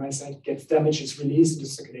the cardiomyocyte gets damaged, it's released into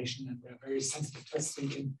circulation, and they're very sensitive tests. So you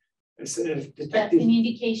can detect. That's an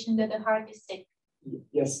indication that the heart is sick.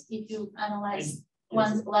 Yes. If you analyze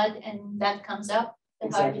one's blood and that comes up, the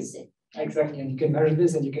heart is sick. Exactly, and you can measure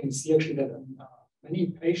this, and you can see actually that many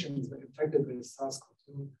patients that are infected with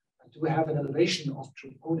SARS-CoV-2 do have an elevation of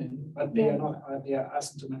troponin, but they are not; they are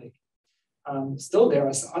asymptomatic. Still, there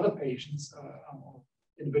are other patients,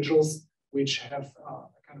 individuals, which have a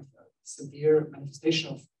kind of a severe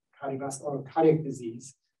manifestation of cardiovascular or cardiac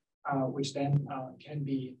disease, which then can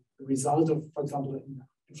be the result of, for example,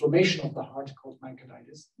 inflammation of the heart called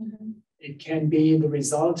myocarditis. It can be the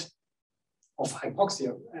result of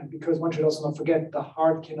hypoxia, and because one should also not forget, the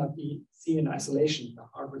heart cannot be seen in isolation. The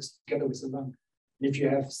heart works together with the lung. And if you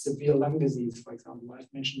have severe lung disease, for example,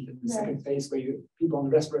 I've mentioned in the second phase, where people on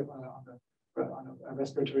the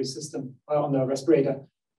respiratory system, on the respirator,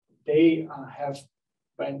 they have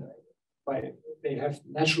they have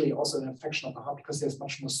naturally also an affection of the heart because there's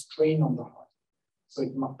much more strain on the heart. So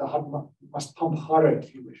the heart must pump harder,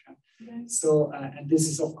 if you wish. So, and this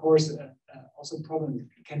is, of course, also a problem.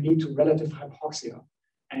 It can lead to relative hypoxia.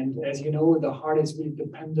 And as you know, the heart is really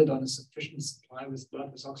dependent on a sufficient supply with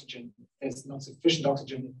blood, with oxygen. If there's not sufficient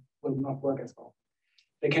oxygen, it will not work as well.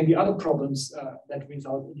 There can be other problems that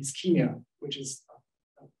result in ischemia, which is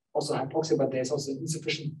also hypoxia, but there's also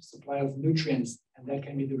insufficient supply of nutrients. And that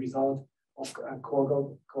can be the result of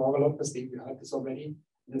coagulopathy. We heard this already.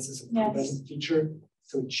 This is a present feature.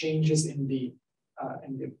 So changes in the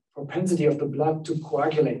propensity of the blood to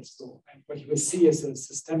coagulate. So what you will see is a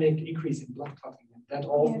systemic increase in blood clotting. And that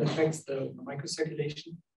often affects the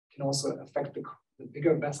microcirculation, can also affect the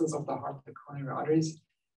bigger vessels of the heart, the coronary arteries.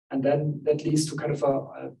 And then that leads to kind of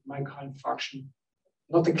a myocardial infarction.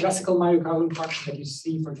 Not the classical myocardial infarction that you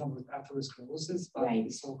see, for example, with atherosclerosis, but the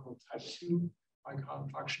so-called type 2 myocardial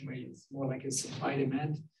infarction, where it's more like a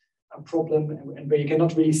supply-demand problem, and where you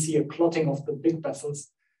cannot really see a clotting of the big vessels,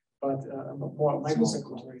 but more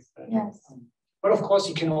microcirculatory. But of course,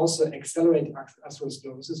 you can also accelerate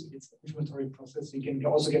atherosclerosis. It's an inflammatory process. You can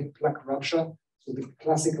also get plaque rupture, so the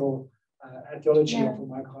classical etiology of a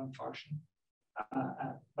myocardial infarction.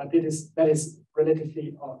 But that is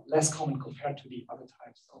relatively less common compared to the other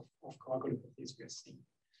types of coagulopathies we are seeing.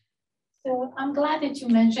 So I'm glad that you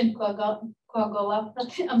mentioned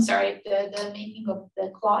coagulopathy. I'm sorry, the making of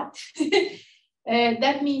the clot.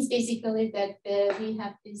 That means basically that we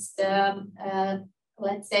have this,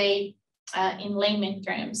 let's say, in layman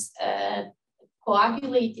terms,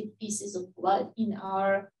 coagulated pieces of blood in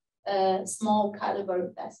our small capillary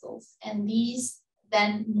vessels. And these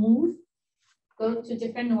then go to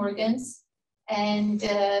different organs, and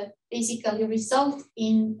basically result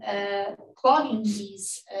in clogging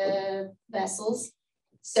these vessels.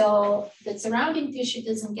 So the surrounding tissue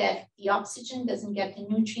doesn't get the oxygen, doesn't get the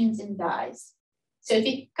nutrients, and dies. So if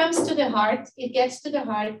it comes to the heart, it gets to the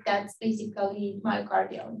heart, that's basically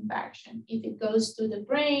myocardial infarction. If it goes to the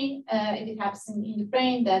brain, if it happens in the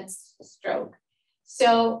brain, that's a stroke.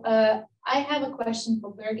 So I have a question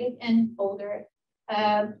for Birgit and Holger.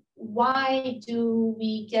 Why do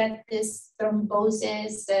we get this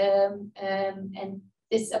thrombosis and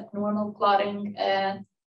this abnormal clotting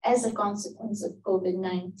as a consequence of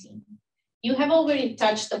COVID-19? You have already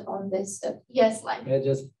touched upon this. Yes,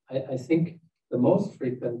 Leif. I think the most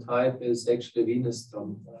frequent type is actually venous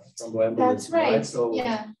thromboembolism. That's right. So,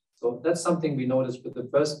 yeah. So that's something we noticed with the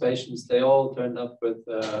first patients. They all turned up with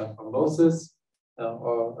thrombosis,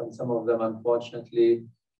 and some of them, unfortunately,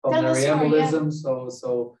 pulmonary embolism. Yeah.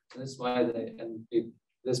 So this is why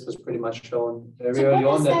this was pretty much shown very early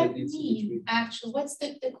on that it needs to be treated. Actually, what's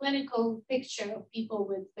the clinical picture of people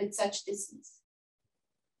with such disease?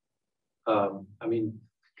 I mean,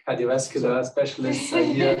 cardiovascular specialists are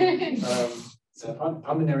here. So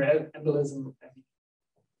pulmonary embolism,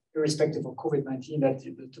 irrespective of COVID-19, that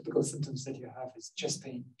the typical symptoms that you have is chest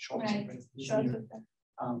pain, shortness of breath.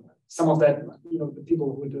 Some of that, the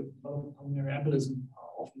people who do pulmonary embolism are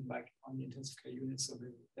often like on the intensive care unit. So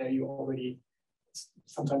there you already,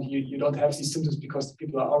 sometimes you don't have these symptoms because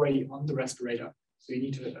people are already on the respirator. So you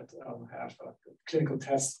need to have a clinical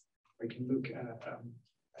test where you can look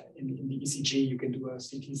in the ECG, you can do a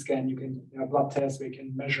CT scan, you can do a blood test where you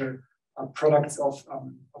can measure products of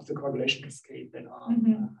the coagulation cascade that are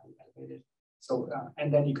elevated. So,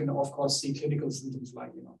 and then you can, of course, see clinical symptoms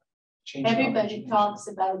like, change. Everybody talks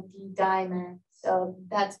about D-dimer. So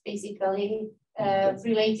that's basically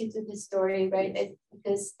related to the story, right?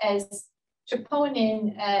 Because as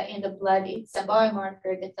troponin in the blood, it's a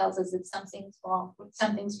biomarker that tells us that something's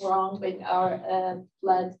wrong with our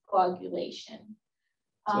blood coagulation.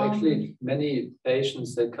 So actually, many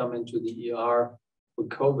patients that come into the ER with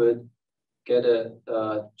COVID get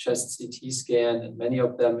a chest CT scan, and many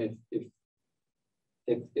of them,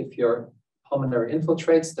 if your pulmonary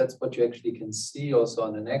infiltrates, that's what you actually can see also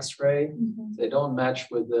on an X-ray. They don't match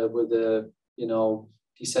with the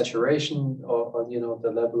desaturation or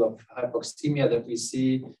the level of hypoxemia that we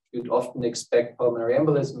see. You'd often expect pulmonary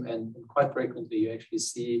embolism, and quite frequently you actually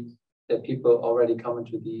see that people already come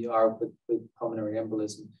into the ER with pulmonary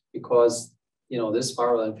embolism because this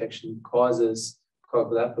viral infection causes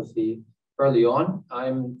coagulopathy early on.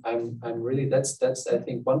 I'm really that's I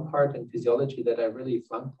think one part in physiology that I really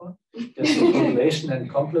flunked on is the coagulation and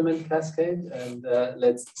complement cascade. And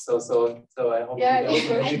so I hope you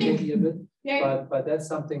also educate me a bit. Yeah. But that's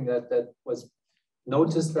something that was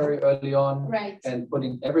noticed very early on, right? And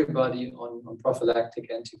putting everybody on prophylactic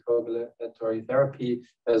anticoagulatory therapy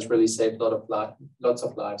has really saved lots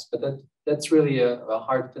of lives. But that's really a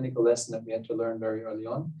hard clinical lesson that we had to learn very early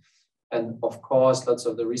on. And of course, lots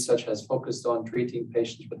of the research has focused on treating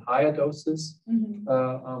patients with higher doses,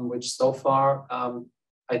 which so far,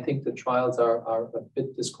 I think the trials are a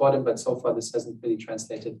bit discordant, but so far this hasn't really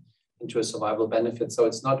translated into a survival benefit. So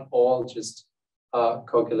it's not all just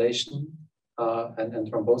coagulation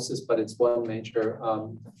and thrombosis, but it's one major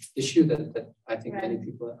issue that I think many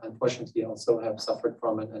people unfortunately also have suffered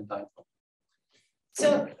from and died from.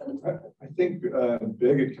 So I think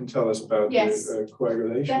Birgit can tell us about the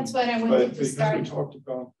coagulation. That's what I wanted to start. Because we talked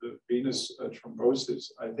about the venous thrombosis,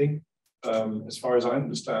 I think, as far as I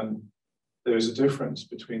understand, there's a difference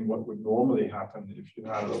between what would normally happen if you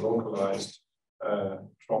have a localized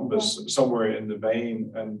thrombus somewhere in the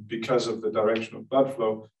vein, and because of the direction of blood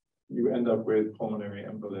flow, you end up with pulmonary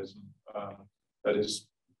embolism. That is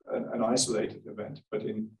an isolated event. But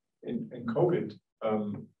in COVID,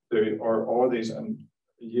 there are all these, and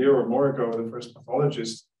a year or more ago, the first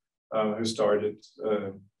pathologist who started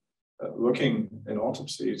looking in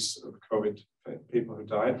autopsies of COVID people who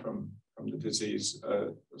died from the disease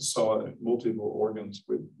saw multiple organs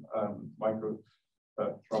with micro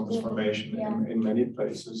thrombus formation in many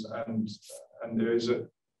places, and there is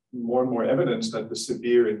more and more evidence that the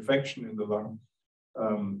severe infection in the lung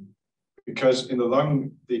because in the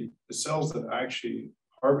lung, the cells that actually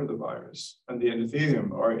harbor the virus and the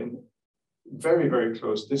endothelium are in very, very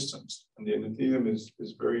close distance. And the endothelium is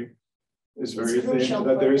very thin,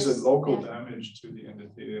 that there is a local damage to the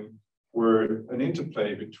endothelium where an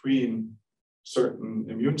interplay between certain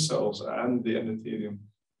immune cells and the endothelium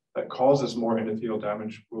that causes more endothelial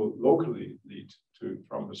damage will locally lead to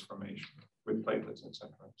thrombus formation with platelets, etc.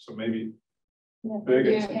 So maybe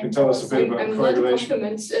Birgit, you can tell us a bit about coagulation. I'm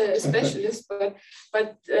not a complement specialist,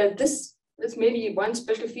 but this is maybe one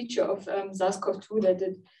special feature of SARS-CoV-2 that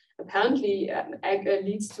it apparently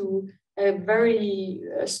leads to a very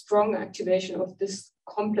strong activation of this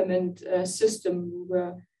complement system we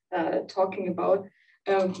were talking about,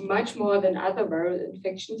 much more than other viral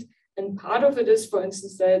infections. And part of it is, for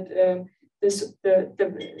instance, that the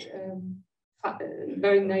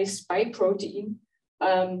very nice spike protein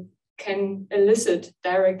can elicit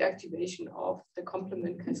direct activation of the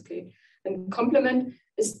complement cascade. And complement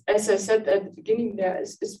is, as I said at the beginning,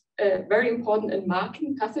 is very important in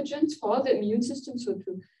marking pathogens for the immune system, so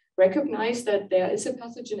to recognize that there is a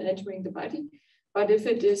pathogen entering the body. But if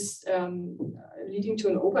it is leading to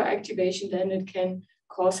an overactivation, then it can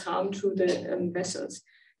cause harm to the vessels.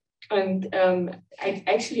 And it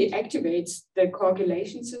actually activates the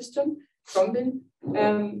coagulation system, thrombin,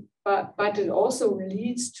 but it also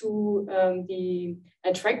leads to the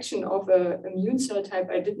attraction of an immune cell type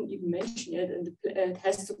I didn't even mention yet, and it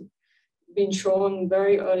has been shown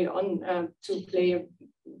very early on to play a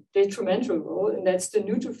detrimental role, and that's the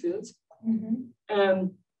neutrophils,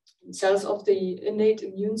 cells of the innate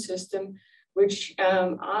immune system, which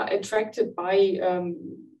are attracted by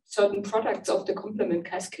certain products of the complement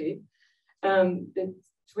cascade.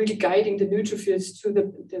 It's really guiding the neutrophils to the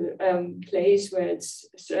place where it's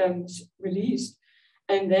released.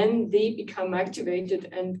 And then they become activated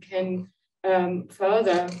and can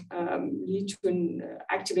further lead to an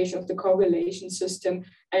activation of the coagulation system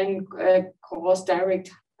and cause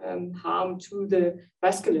direct harm to the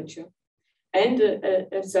vasculature. And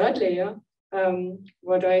a third layer,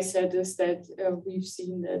 what I said is that we've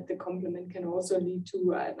seen that the complement can also lead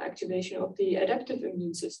to activation of the adaptive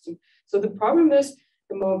immune system. So the problem is,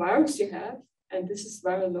 the more virus you have, and this is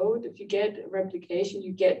viral load, if you get replication,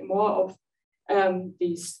 you get more of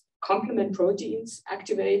these complement proteins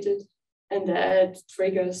activated, and that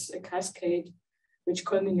triggers a cascade which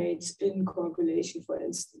culminates in coagulation, for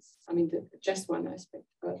instance. I mean, just one aspect.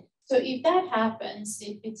 But. So if that happens,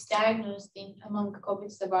 if it's diagnosed among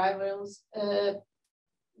COVID survivors,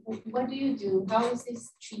 what do you do? How is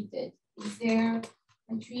this treated? Is there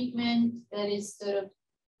a treatment that is sort of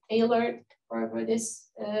tailored for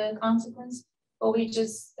this consequence? Or we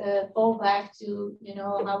just fall back to,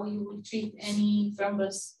 how you would treat any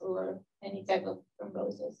thrombus or any type of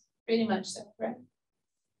thrombosis? Pretty much so, right?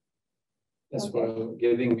 Yes, okay. We're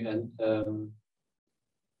giving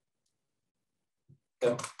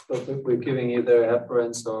we're giving either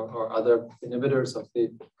heparins or other inhibitors of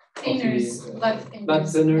the blood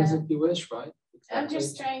thinners, if you wish, right? Exactly. I'm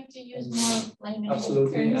just trying to use more layman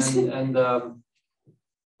absolutely terms.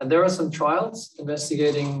 And there are some trials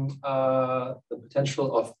investigating the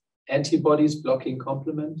potential of antibodies blocking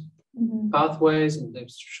complement pathways, and they've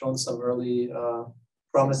shown some early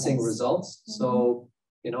promising results. So,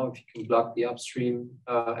 if you can block the upstream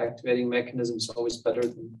activating mechanism, it's always better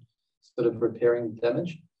than sort of repairing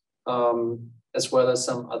damage, as well as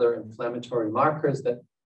some other inflammatory markers that,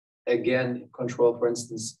 again, control, for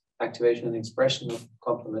instance, activation and expression of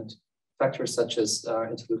complement factors such as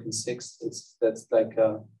interleukin-6. That's like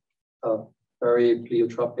a very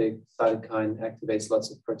pleiotropic cytokine, activates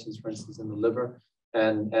lots of proteins, for instance, in the liver.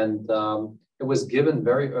 And it was given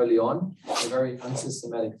very early on in a very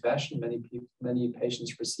unsystematic fashion. Many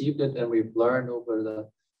patients received it, and we've learned over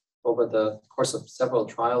the course of several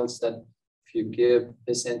trials that if you give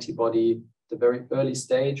this antibody at the very early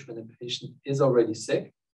stage when the patient is already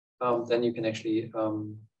sick, then you can actually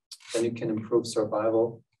improve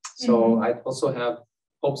survival. So I also have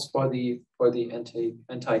hopes for the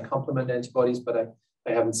anti-complement antibodies, but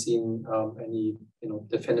I haven't seen any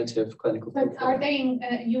definitive clinical. But are they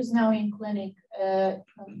used now in clinic?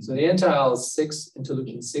 So the anti-IL-6,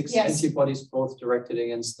 interleukin-6 antibodies, both directed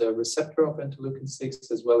against the receptor of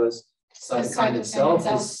interleukin-6 as well as cytokine itself,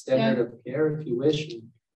 is standard of care, if you wish,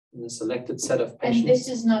 in a selected set of patients. And this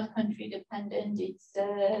is not country dependent. It's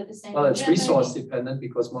the same. Well, it's resource dependent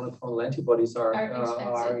because monoclonal antibodies are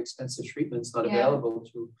expensive treatments, not available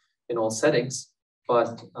in all settings.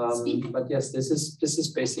 But yes, this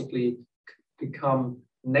is basically become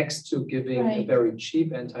next to giving a very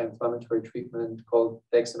cheap anti-inflammatory treatment called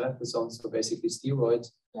dexamethasone, so basically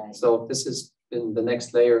steroids. So this is been the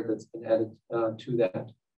next layer that's been added to that.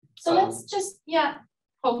 So let's just,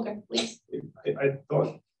 Holger, please. I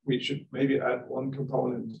thought we should maybe add one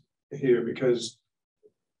component here, because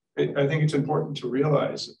I think it's important to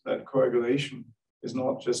realize that coagulation is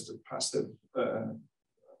not just a passive,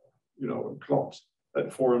 clot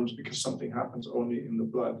that forms because something happens only in the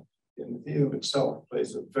blood. The endothelium itself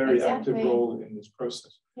plays a very active role in this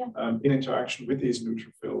process, in interaction with these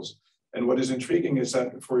neutrophils. And what is intriguing is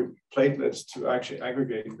that for platelets to actually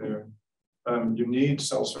aggregate there, you need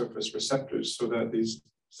cell surface receptors so that these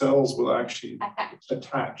cells will actually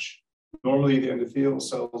attach. Normally, the endothelial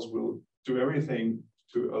cells will do everything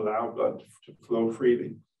to allow blood to flow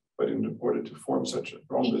freely. But in order to form such a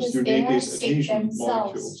thrombus, you need these adhesion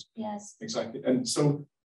molecules. Yes. Exactly. And so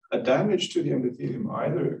a damage to the endothelium,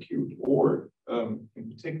 either acute or in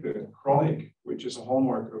particular chronic, which is a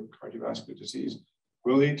hallmark of cardiovascular disease,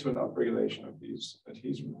 will lead to an upregulation of these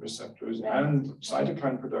adhesion receptors and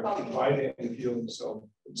cytokine production by the endothelium cell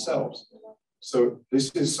themselves. So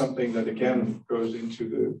this is something that again goes into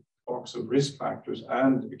the box of risk factors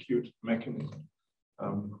and acute mechanism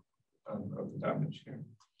of the damage here.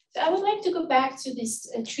 So I would like to go back to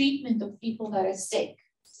this treatment of people that are sick.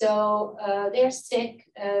 So they're sick,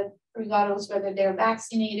 regardless whether they're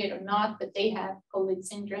vaccinated or not, but they have COVID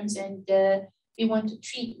syndromes, and we want to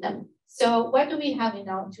treat them. So what do we have in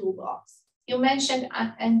our toolbox? You mentioned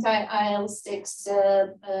anti-IL-6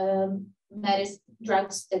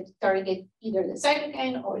 drugs that target either the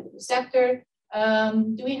cytokine or the receptor.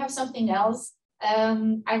 Do we have something else?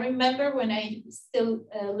 I remember when I still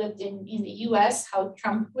lived in the US, how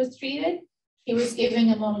Trump was treated. He was given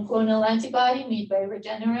a monoclonal antibody made by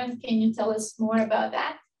Regeneron. Can you tell us more about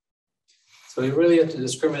that? So you really have to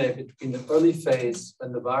discriminate between the early phase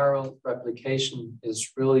when the viral replication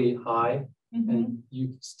is really high, and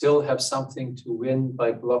you still have something to win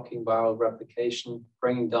by blocking viral replication,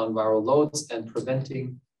 bringing down viral loads, and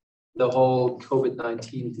preventing the whole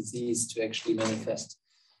COVID-19 disease to actually manifest.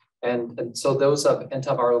 And so those are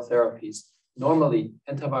antiviral therapies. Normally,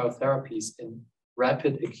 antiviral therapies in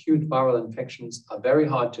rapid acute viral infections are very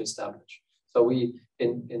hard to establish. So we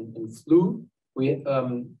in flu,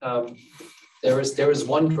 there is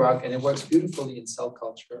one drug and it works beautifully in cell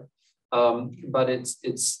culture, but it's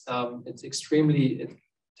extremely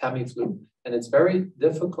Tamiflu, and it's very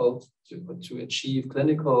difficult to achieve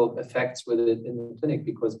clinical effects with it in the clinic,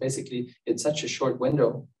 because basically it's such a short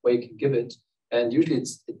window where you can give it. And usually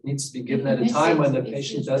it needs to be given at a time when the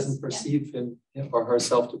patient doesn't perceive him or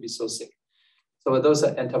herself to be so sick. So those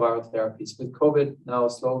are antiviral therapies. With COVID, now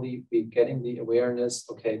slowly we're getting the awareness,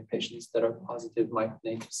 okay, patients that are positive might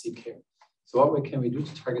need to seek care. So what can we do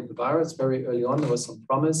to target the virus? Very early on, there was some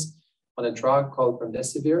promise on a drug called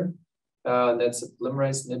remdesivir. That's a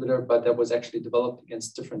polymerase inhibitor, but that was actually developed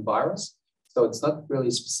against different virus. So it's not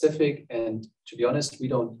really specific. And to be honest, we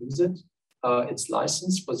don't use it. It's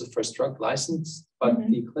licensed, was the first drug licensed, but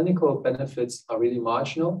the clinical benefits are really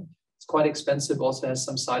marginal. It's quite expensive, also has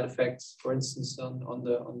some side effects, for instance, on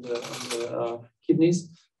the kidneys.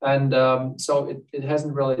 And so it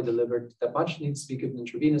hasn't really delivered that much. It needs to be given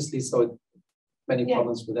intravenously, so many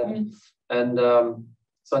problems with that. And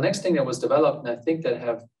so next thing that was developed, and I think that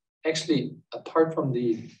have actually, apart from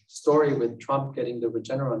the story with Trump getting the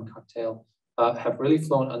Regeneron cocktail, have really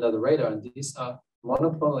flown under the radar. And these are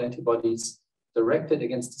monoclonal antibodies directed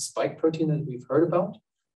against the spike protein that we've heard about,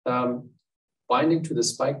 binding to the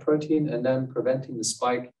spike protein and then preventing the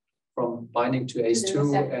spike from binding to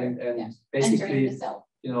ACE2 and basically,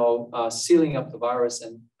 sealing up the virus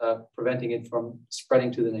and preventing it from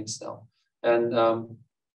spreading to the next cell. And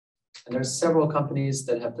there's several companies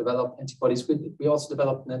that have developed antibodies. We also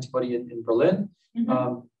developed an antibody in Berlin.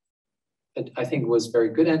 I think it was very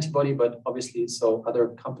good antibody, but obviously, so other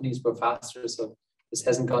companies were faster. So this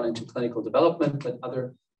hasn't gone into clinical development, but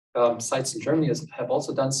other sites in Germany have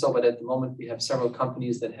also done so. But at the moment, we have several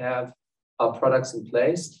companies that have products in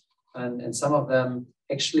place. And some of them,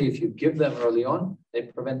 actually, if you give them early on, they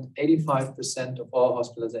prevent 85% of all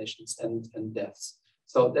hospitalizations and deaths.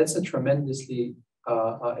 So that's a tremendously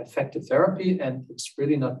effective therapy, and it's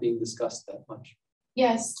really not being discussed that much.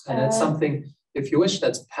 Yes. And that's something, if you wish,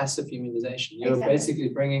 that's passive immunization. You're basically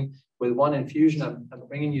bringing, with one infusion, I'm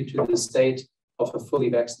bringing you to the state of a fully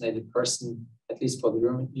vaccinated person, at least for the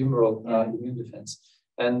humoral immune defense.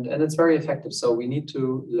 And it's very effective. So we need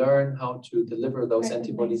to learn how to deliver those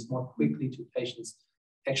antibodies more quickly to patients,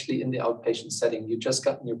 actually in the outpatient setting. You just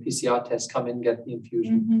gotten your PCR test, come in, get the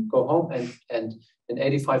infusion, go home, and in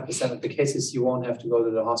 85% of the cases, you won't have to go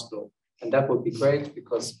to the hospital. And that would be great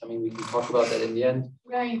because, I mean, we can talk about that in the end.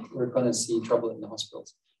 Right. We're going to see trouble in the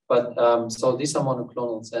hospitals. But so these are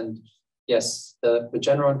monoclonals. And yes, the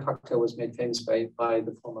Regeneron cocktail was made famous by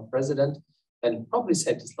the former president, and probably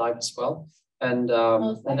saved his life as well. And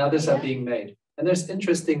others are being made. And there's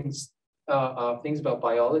interesting things about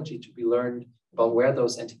biology to be learned about where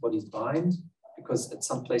those antibodies bind, because at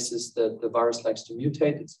some places the virus likes to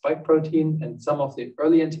mutate its spike protein, and some of the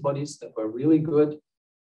early antibodies that were really good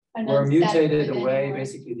were mutated away.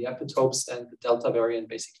 Basically, the epitopes, and the Delta variant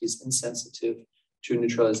basically is insensitive to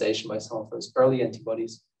neutralization by some of those early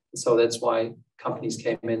antibodies. And so that's why companies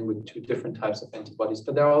came in with 2 different types of antibodies.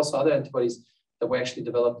 But there are also other antibodies that were actually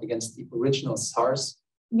developed against the original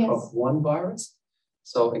SARS-CoV-1 virus.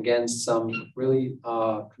 So against some really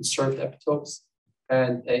conserved epitopes,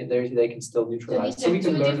 and they can still neutralize. So we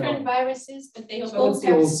can learn different viruses, but they both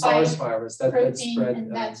have SARS virus that spread,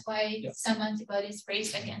 and that's why some antibodies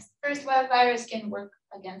raised against the first virus can work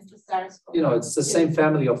against the SARS-CoV. You know, it's the same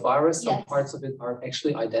family of virus. Some parts of it are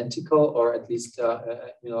actually identical, or at least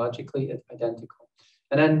immunologically identical.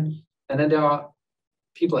 And then there are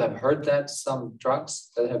people have heard that some drugs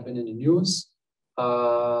that have been in the news.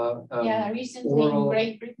 Recently in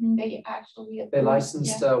Great Britain, they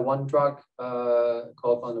licensed one drug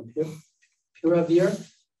called Molnupiravir,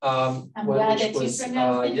 I'm glad that was, you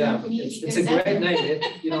pronounced it. It's a great name.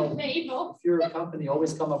 If you're a company,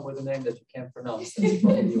 always come up with a name that you can't pronounce. That's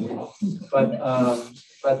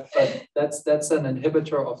but that's an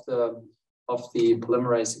inhibitor of the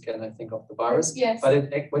polymerase, again, I think, of the virus. Yes.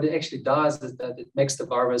 But what it actually does is that it makes the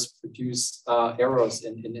virus produce errors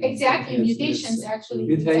in mutations, actually.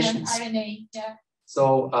 Mutations. RNA, yeah. So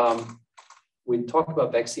we talk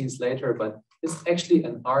about vaccines later, but it's actually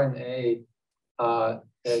an RNA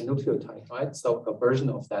nucleotide, right? So a version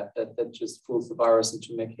of that just fools the virus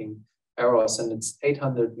into making errors, and it's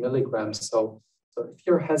 800 milligrams. So if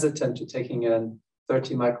you're hesitant to taking in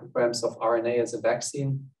 30 micrograms of RNA as a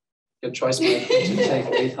vaccine, your choice might be to take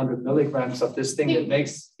 800 milligrams of this thing that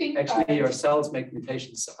makes actually your cells make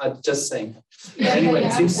mutations. I'm just saying. Anyway,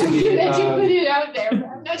 it seems to be. That you put it out there.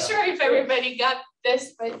 I'm not sure if everybody got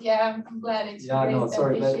this, but yeah, I'm glad it's. Yeah, no,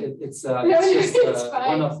 sorry, but it's just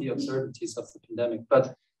one of the absurdities of the pandemic.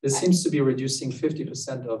 But this seems to be reducing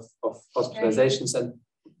 50% of hospitalizations. And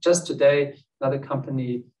just today, another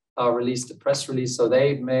company released a press release. So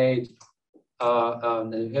they made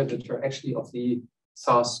an inhibitor actually of the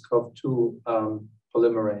SARS-CoV-2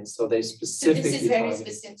 polymerase. So they specifically. So this is very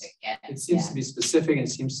specific. Yeah. It seems to be specific and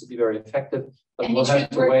seems to be very effective, but we'll have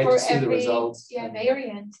to wait to see the results. Yeah,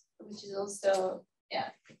 variant, which is also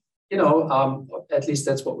at least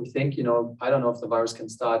that's what we think. I don't know if the virus can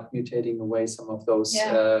start mutating away some of those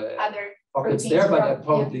other pockets there, but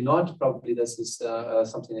probably not. Probably this is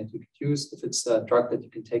something that you could use. If it's a drug that you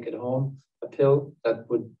can take at home, a pill, that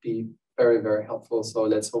would be very, very helpful. So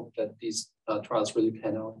let's hope that these trials really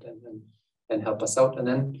pan out and help us out. And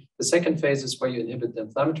then the second phase is where you inhibit the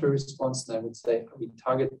inflammatory response. And I would say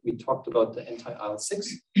we talked about the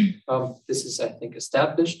anti-IL-6. This is, I think,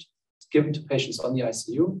 established. It's given to patients on the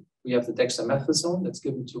ICU. We have the dexamethasone that's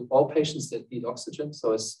given to all patients that need oxygen.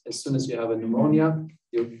 So as soon as you have a pneumonia,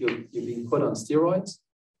 you're being put on steroids,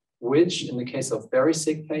 which in the case of very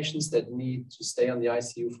sick patients that need to stay on the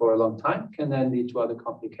ICU for a long time can then lead to other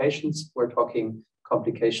complications. We're talking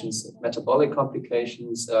complications, metabolic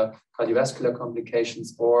complications, cardiovascular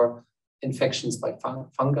complications, or infections by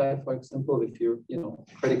fungi, for example, if you're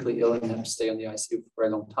critically ill and have to stay on the ICU for a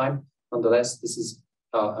long time. Nonetheless, this is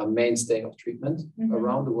a mainstay of treatment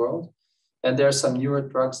around the world. And there are some newer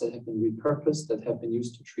drugs that have been repurposed that have been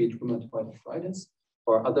used to treat rheumatoid arthritis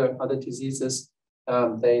or other diseases.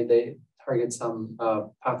 They target some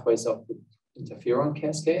pathways of the interferon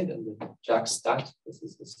cascade and the JAK-STAT. This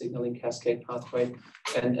is the signaling cascade pathway.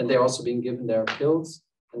 And they're also being given their pills,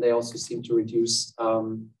 and they also seem to reduce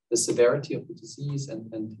the severity of the disease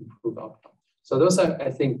and improve outcome. So those are,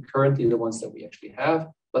 I think, currently the ones that we actually have.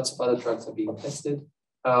 Lots of other drugs are being tested.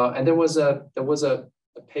 And there was a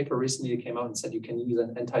paper recently that came out and said you can use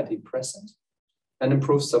an antidepressant and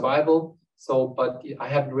improve survival. So, but I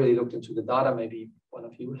haven't really looked into the data. Maybe one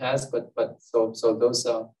of you has, but so those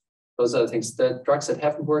are the things. The drugs that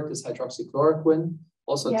haven't worked is hydroxychloroquine.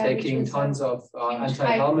 Also taking tons of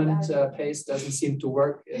anti-helminth paste doesn't seem to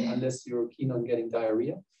work unless you're keen on getting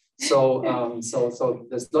diarrhea. So so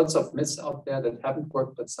there's lots of myths out there that haven't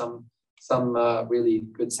worked, but some really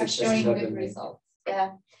good successes have been made.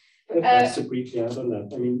 Yeah. Just to briefly add on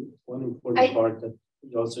that, I mean, one important part that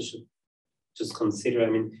we also should just consider, I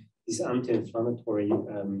mean, these anti-inflammatory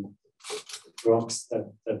drugs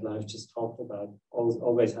that Leif just talked about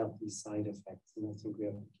always have these side effects, and I think we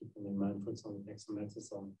have to keep them in mind. For example,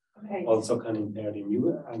 dexamethasone also can impair the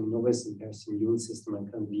immune system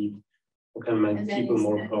and can lead or can make people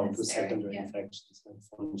more prone to necessary, secondary yeah. infections like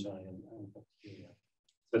fungi and bacteria.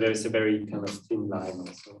 So there is a very kind of thin line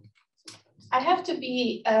also. I have to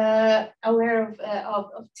be aware of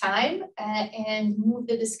time and move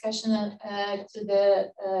the discussion to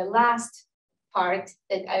the last part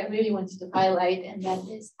that I really wanted to highlight, and that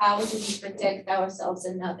is how do we protect ourselves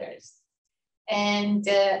and others? And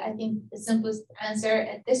I think the simplest answer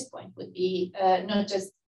at this point would be not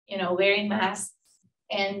just wearing masks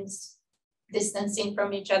and distancing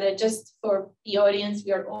from each other. Just for the audience,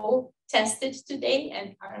 we are all tested today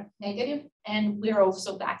and are negative, and we're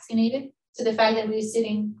also vaccinated. So the fact that we're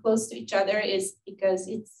sitting close to each other is because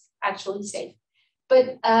it's actually safe.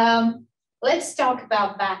 But let's talk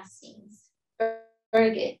about vaccines.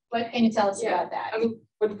 Birgit, what can you tell us about that? I mean,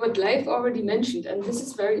 what Leif already mentioned, and this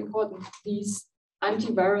is very important, these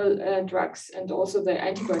antiviral drugs and also the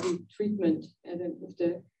antibody treatment with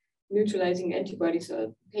the neutralizing antibodies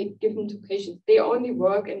given to patients, they only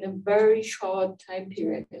work in a very short time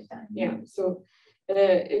period. Yeah, so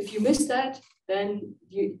if you miss that, then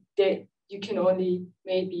you can only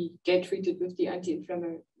maybe get treated with the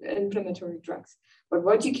anti-inflammatory drugs. But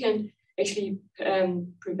what you can actually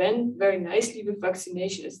prevent very nicely with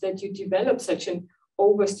vaccination is that you develop such an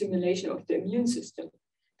overstimulation of the immune system.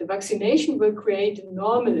 The vaccination will create a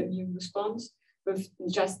normal immune response with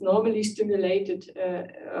just normally stimulated,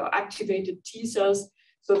 activated T cells,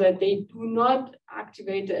 so that they do not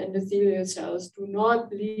activate the endothelial cells, do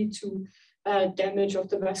not lead to damage of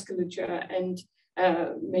the vasculature, and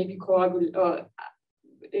maybe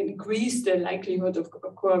increase the likelihood of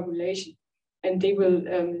coagulation. And they will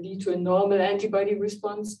lead to a normal antibody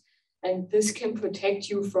response. And this can protect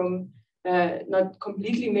you from, not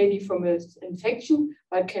completely maybe from an infection,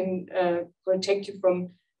 but can protect you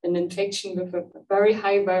from an infection with a very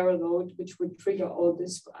high viral load, which would trigger all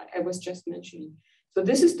this I was just mentioning. So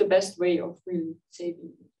this is the best way of really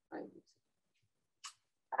saving lives.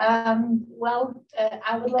 I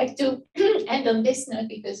would like to end on this note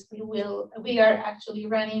because we are actually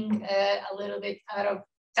running a little bit out of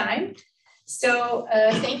time. So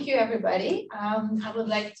thank you, everybody. I would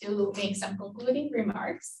like to make some concluding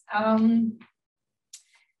remarks.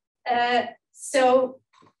 So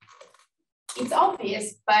it's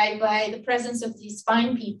obvious by the presence of these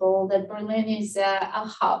fine people that Berlin is a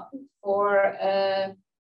hub for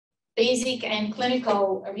basic and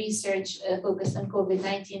clinical research focused on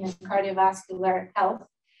COVID-19 and cardiovascular health.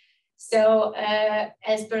 So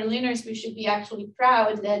as Berliners, we should be actually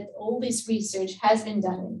proud that all this research has been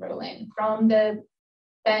done in Berlin, from the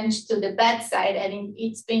bench to the bedside, and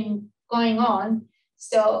it's been going on.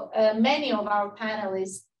 So many of our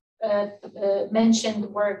panelists mentioned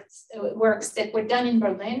works that were done in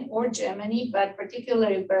Berlin or Germany, but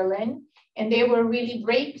particularly Berlin, and they were really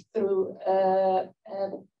breakthrough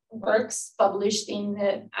works published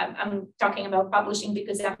in, I'm talking about publishing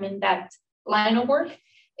because I'm in that line of work,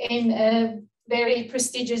 in very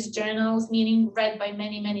prestigious journals, meaning read by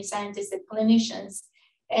many, many scientists and clinicians.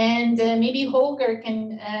 And maybe Holger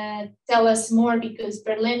can tell us more, because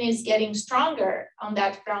Berlin is getting stronger on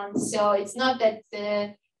that front. So it's not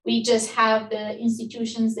that we just have the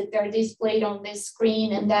institutions that are displayed on this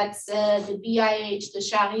screen, and that's the DZHK, the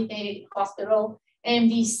Charité hospital,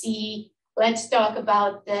 MDC. Let's talk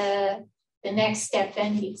about the next step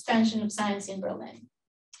and the expansion of science in Berlin.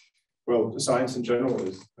 Well, the science in general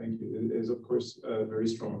is of course very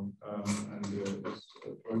strong, and there's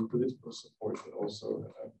growing political support, but also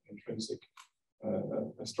intrinsic,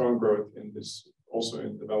 a strong growth in this, also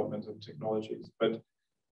in development of technologies. But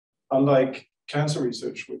unlike cancer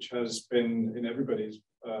research, which has been in everybody's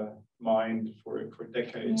mind for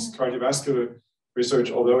decades, cardiovascular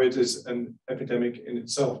research, although it is an epidemic in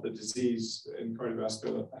itself, the disease in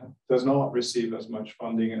cardiovascular does not receive as much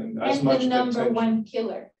funding and as much attention. And the number one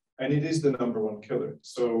killer. And it is the number one killer.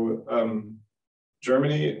 So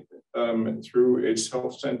Germany, through its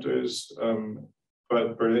health centers,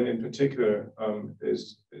 but Berlin in particular,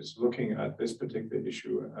 is looking at this particular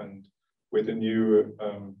issue, and with a new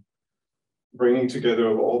bringing together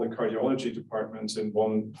of all the cardiology departments in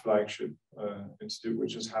one flagship institute,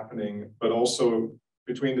 which is happening, but also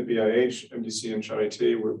between the DZHK, MDC, and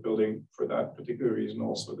Charité, we're building, for that particular reason,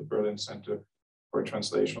 also the Berlin Center for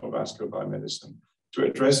Translational Vascular Biomedicine, to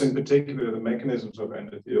address in particular the mechanisms of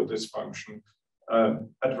endothelial dysfunction,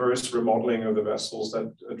 adverse remodeling of the vessels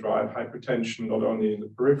that drive hypertension, not only in the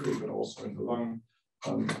periphery, but also in the lung,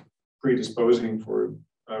 predisposing for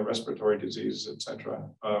respiratory diseases, etc.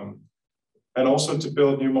 And also to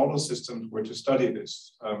build new model systems where to study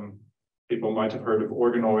this. People might have heard of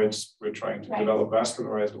organoids. We're trying to develop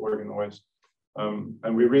vascularized organoids.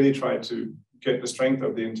 And we really try to get the strength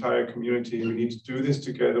of the entire community. We need to do this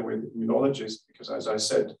together with immunologists, because as I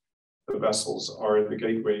said, the vessels are the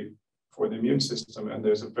gateway for the immune system, and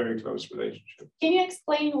there's a very close relationship. Can you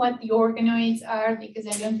explain what the organoids are? Because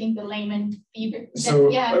I don't think the layman fever.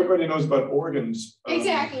 So everybody knows about organs.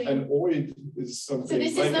 Exactly. An oid is something so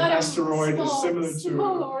this like is not an asteroid small, is similar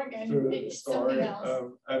small organ. to a It's star. something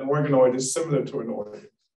else. An organoid is similar to an organ.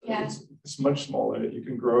 Yeah. It's much smaller. You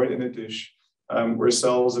can grow it in a dish, where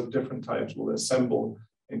cells of different types will assemble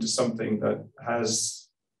into something that has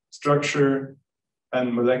structure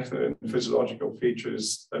and molecular and physiological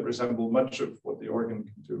features that resemble much of what the organ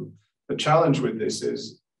can do. The challenge with this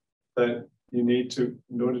is that you need to,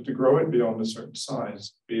 in order to grow it beyond a certain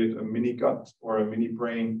size, be it a mini gut or a mini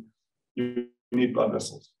brain, you need blood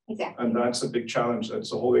vessels. Exactly. And that's a big challenge.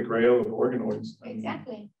 That's the holy grail of organoids.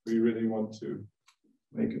 Exactly. We really want to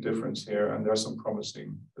make a difference here, and there are some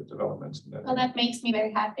promising developments in that. Well, that makes me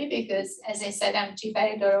very happy because, as I said, I'm chief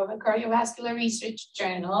editor of a cardiovascular research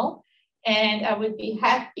journal, and I would be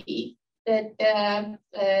happy that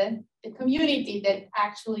the community that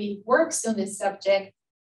actually works on this subject,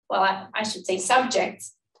 well, I should say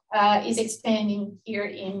subjects, is expanding here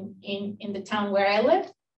in the town where I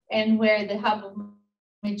live and where the hub of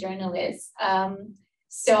my journal is.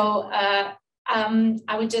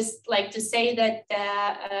 I would just like to say that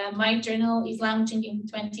my journal is launching in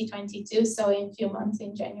 2022, so in a few months,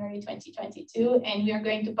 in January 2022, and we are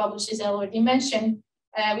going to publish, as I already mentioned,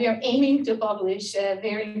 we are aiming to publish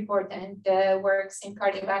very important works in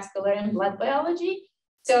cardiovascular and blood biology.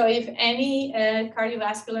 So if any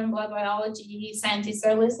cardiovascular and blood biology scientists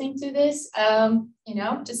are listening to this,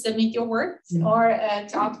 to submit your works or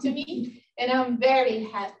talk to me. And I'm very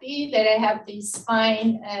happy that I have these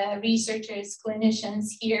fine researchers, clinicians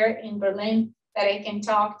here in Berlin that I can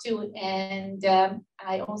talk to. And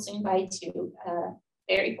I also invite you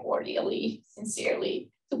very cordially, sincerely,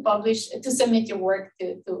 to submit your work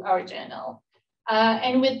to our journal.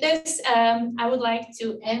 And with this, I would like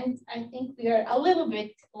to end. I think we are a little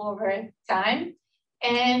bit over time.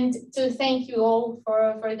 And to thank you all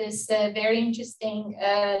for this very interesting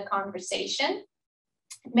conversation.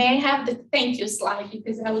 May I have the thank you slide,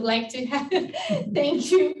 because I would like to have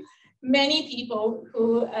thank you many people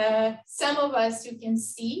who, some of us you can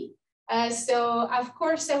see. So of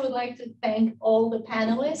course, I would like to thank all the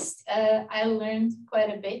panelists. I learned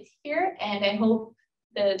quite a bit here, and I hope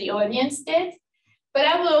the audience did. But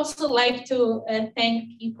I would also like to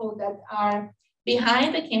thank people that are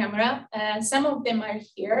behind the camera. Some of them are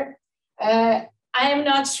here. I am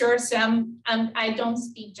not sure, so I don't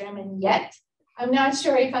speak German yet. I'm not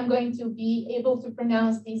sure if I'm going to be able to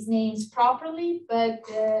pronounce these names properly, but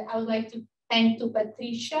I would like to thank to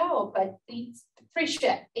Patricia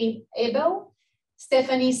Ebel,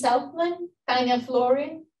 Stephanie Seltman, Tanya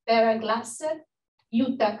Florin, Vera Glasser,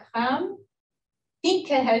 Jutta Kram,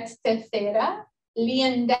 𝗣άχիս𝗲𝗶𝘀𝘁𝘀,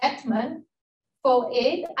 Leon Detman,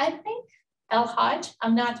 Ed, I think, 𝗣άχիս𝗲𝗶𝘀𝘁𝘀,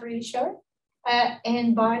 I'm not really sure,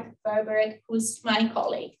 and Bart Verberek, who's my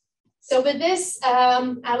colleague. So with this,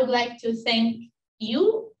 I would like to thank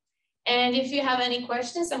you. And if you have any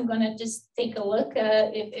questions, I'm gonna just take a look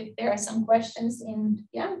if there are some questions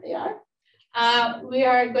yeah, they are. We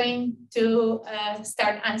are going to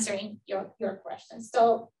start answering your questions.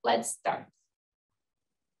 So let's start.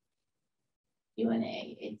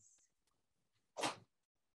 Q&A.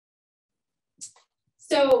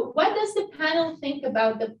 So what does the panel think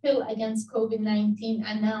about the pill against COVID-19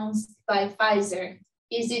 announced by Pfizer?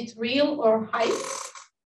 Is it real or hype?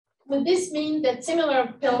 Would this mean that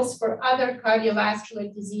similar pills for other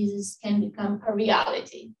cardiovascular diseases can become a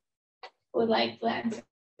reality? Would like to answer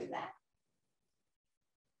that.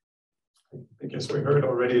 I guess we heard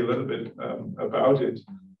already a little bit about it.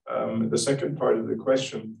 The second part of the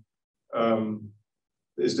question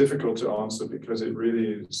is difficult to answer because it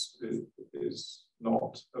really is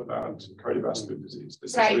not about cardiovascular disease.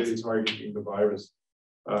 This is really targeting the virus.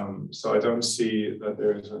 So I don't see that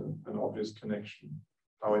there is an obvious connection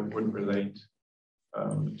how it would relate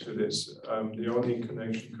to this. The only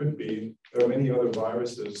connection could be there are many other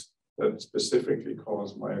viruses that specifically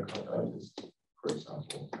cause myocarditis, for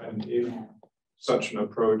example. And if such an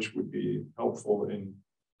approach would be helpful in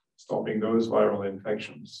stopping those viral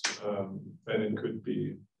infections, then it could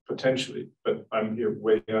be potentially, but I'm here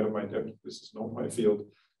way out of my depth. This is not my field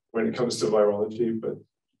when it comes to virology, but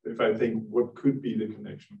if I think what could be the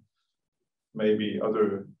connection, maybe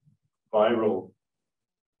other viral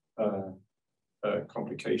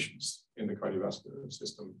complications in the cardiovascular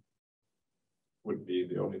system would be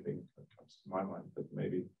the only thing that comes to my mind, but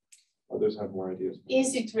maybe others have more ideas.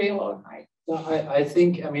 Is it real or hype? No, I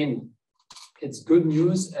think, I mean, it's good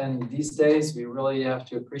news, and these days we really have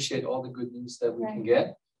to appreciate all the good news that we can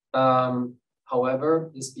get.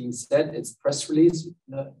 However, this being said, it's press release.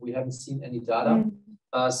 We haven't seen any data.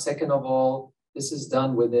 Second of all, this is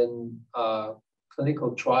done within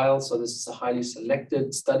clinical trials. So this is a highly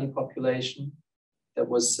selected study population that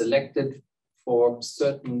was selected for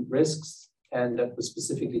certain risks and that was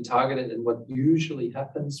specifically targeted. And what usually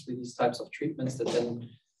happens with these types of treatments that then,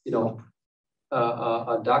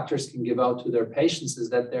 doctors can give out to their patients is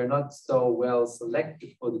that they're not so well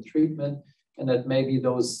selected for the treatment, and that maybe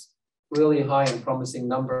those really high and promising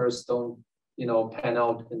numbers don't, pan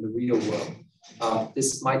out in the real world.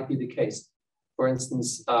 This might be the case. For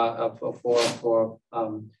instance, for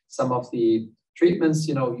some of the treatments,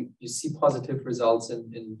 you see positive results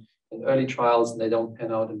in early trials, and they don't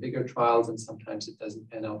pan out in bigger trials, and sometimes it doesn't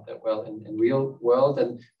pan out that well in real world.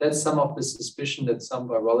 And that's some of the suspicion that some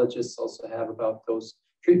virologists also have about those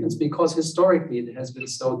treatments, because historically it has been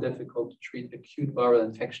so difficult to treat acute viral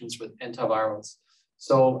infections with antivirals.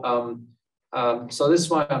 So, so this is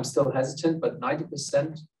why I'm still hesitant, but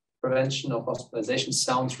 90% prevention of hospitalization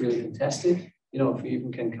sounds really fantastic. If we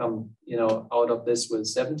even can come, out of this with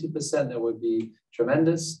 70%, that would be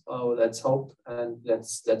tremendous. Oh, let's hope, and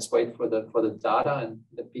let's wait for the data and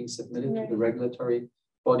that being submitted to the regulatory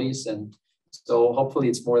bodies. And so hopefully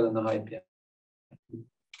it's more than the hype.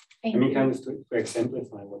 Kind of to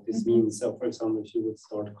exemplify what this means. So, for example, if you would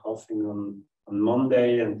start coughing on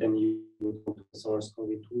Monday, and then you would go to the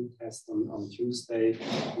SARS-CoV-2 test on Tuesday,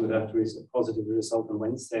 you would have a positive result on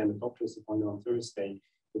Wednesday, and the doctor's appointment on Thursday.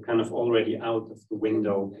 You're kind of already out of the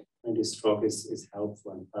window when this drug is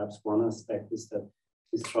helpful. And perhaps one aspect is that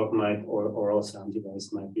this drug might, or also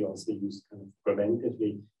antibodies might be also used kind of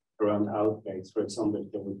preventively around outbreaks. For example,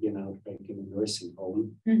 if there would be an outbreak in a nursing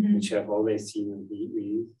home, which I've always seen, and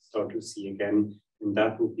we start to see again, and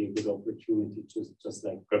that would be a good opportunity to just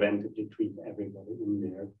like preventively treat everybody in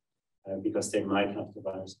there, because they might have the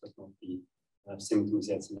virus but not have symptoms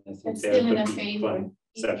yet. And I think that's still in a phase where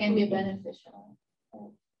it can be beneficial.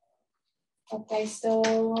 Okay, so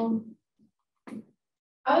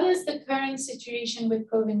how does the current situation with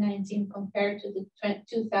COVID-19 compare to the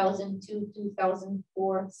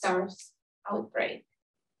 2002-2004 SARS outbreak?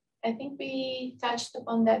 I think we touched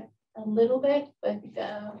upon that a little bit, but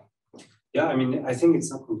yeah, I think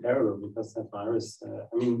it's not comparable, because that virus,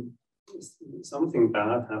 something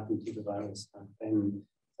bad happened to the virus back then.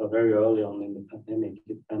 So very early on in the pandemic,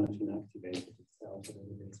 it kind of inactivated itself a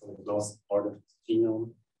little bit, so it lost part of its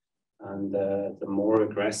genome. And the more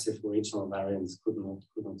aggressive original variants could not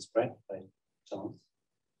spread by chance.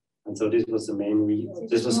 And so this was the main reason.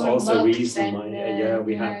 This was also a reason why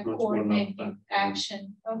we had much more luck.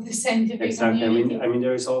 Action of the scientific community.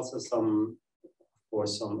 There is also some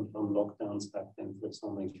lockdowns back then, for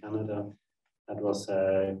example, in Canada, that was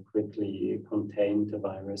quickly contained the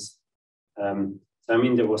virus. So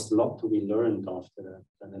there was a lot to be learned after that.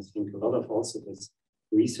 And I think a lot of also this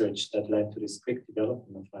research that led to this quick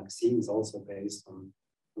development of vaccines, also based on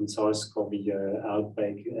SARS-CoV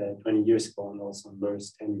outbreak 20 years ago, and also on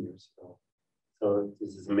MERS 10 years ago. So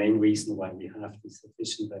this is the main reason why we have these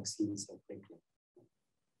sufficient vaccines so quickly.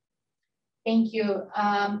 Thank you.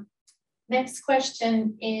 Next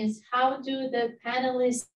question is, how do the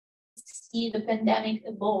panelists see the pandemic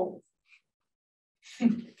evolve?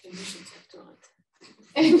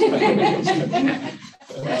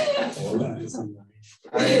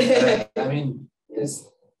 This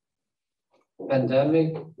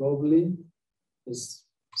pandemic globally is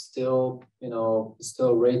still,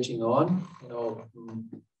 still raging on.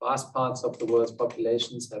 Vast parts of the world's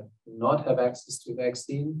populations do not have access to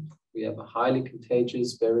vaccine. We have a highly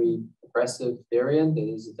contagious, very aggressive variant. It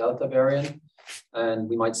is a Delta variant, and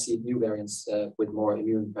we might see new variants with more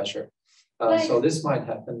immune pressure. So this might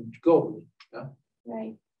happen globally. Yeah?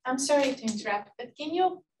 Right. I'm sorry to interrupt, but can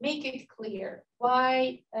you make it clear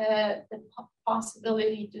why the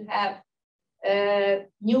possibility to have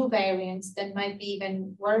new variants that might be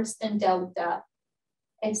even worse than Delta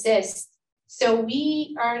exists? So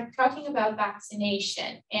we are talking about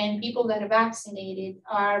vaccination, and people that are vaccinated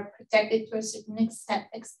are protected to a certain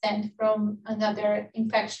extent from another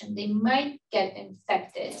infection. They might get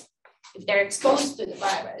infected if they're exposed to the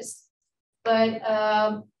virus, but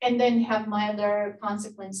and then have milder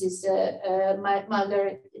consequences,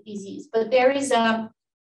 milder disease. But there is a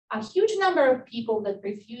huge number of people that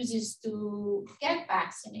refuses to get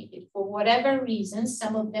vaccinated for whatever reasons.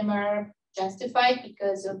 Some of them are justified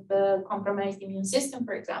because of the compromised immune system,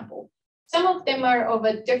 for example. Some of them are of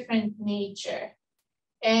a different nature.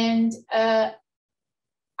 And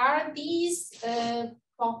are these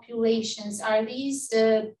populations? Are these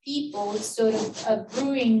people sort of a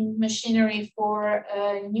brewing machinery for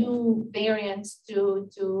new variants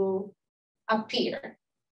to appear?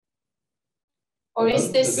 Or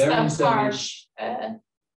is this a harsh?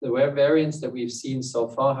 The variants that we've seen so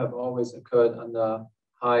far have always occurred under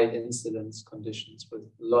high incidence conditions with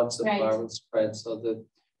lots of viral spread. So the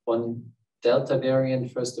one Delta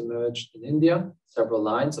variant first emerged in India. Several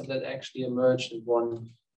lines of that actually emerged, and one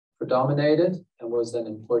predominated and was then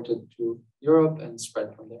imported to Europe and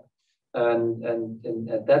spread from there. And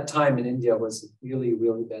at that time in India was a really,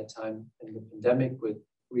 really bad time in the pandemic with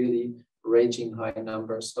really raging high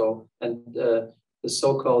numbers. So, and the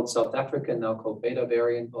so-called South African, now called Beta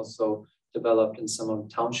variant, also developed in some of the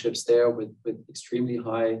townships there with extremely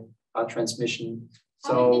high transmission.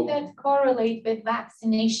 How did that correlate with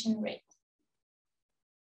vaccination rate?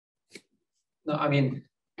 No, I mean,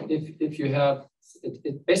 if you have,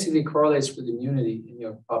 it basically correlates with immunity in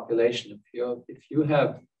your population. If you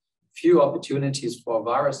have few opportunities for a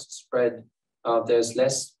virus to spread, there's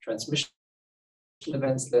less transmission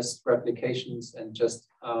events, less replications, and just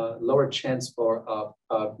lower chance for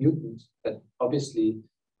mutants that obviously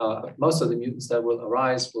most of the mutants that will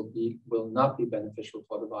arise will not be beneficial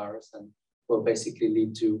for the virus and will basically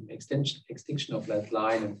lead to extinction of that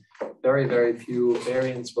line. And very, very few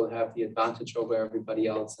variants will have the advantage over everybody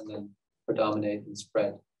else and then predominate and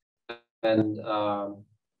spread. And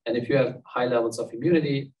if you have high levels of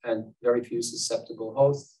immunity and very few susceptible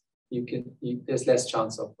hosts, there's less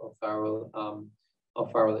chance of viral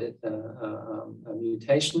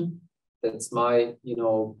mutation. That's my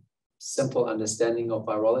simple understanding of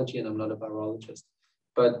virology, and I'm not a virologist.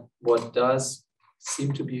 But what does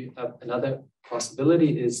seem to be another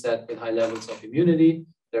possibility is that with high levels of immunity,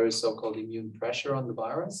 there is so-called immune pressure on the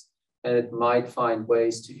virus, and it might find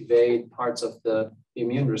ways to evade parts of the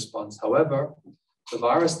immune response. However, the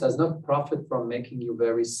virus does not profit from making you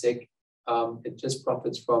very sick. It just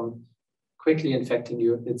profits from quickly infecting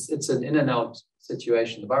you. It's an in and out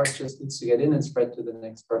situation. The virus just needs to get in and spread to the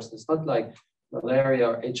next person. It's not like malaria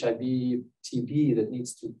or HIV, TB that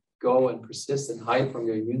needs to go and persist and hide from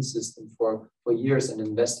your immune system for years and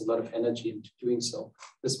invest a lot of energy into doing so.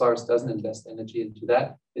 This virus doesn't invest energy into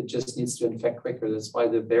that. It just needs to infect quicker. That's why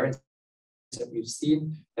the variants that we've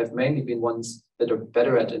seen have mainly been ones that are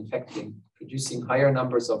better at infecting, producing higher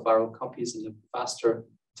numbers of viral copies in a faster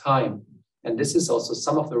time. And this is also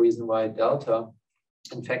some of the reason why Delta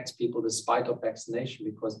infects people despite of vaccination,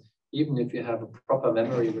 because even if you have a proper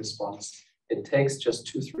memory response, it takes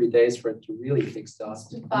just 2-3 days for it to really kickstart.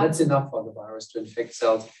 And that's enough for the virus to infect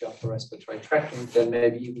cells if you have the respiratory tract, and then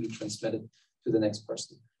maybe even transmit it to the next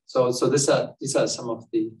person. So these are some of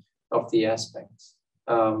the aspects.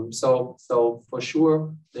 So for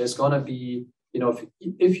sure, there's going to be,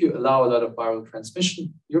 if you allow a lot of viral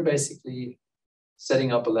transmission, you're basically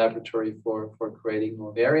setting up a laboratory for creating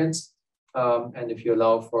more variants. And if you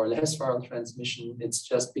allow for less viral transmission, it's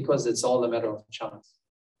just because it's all a matter of chance.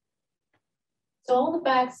 So all the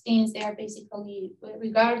vaccines, they are basically,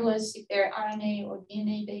 regardless if they're RNA or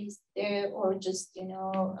DNA based, or just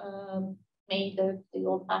made the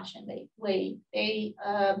old-fashioned way, they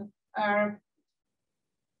are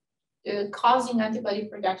causing antibody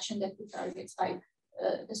production that targets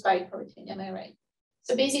the spike protein. Am I right?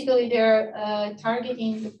 So basically, they're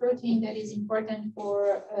targeting the protein that is important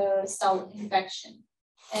for cell infection.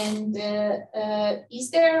 And is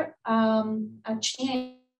there a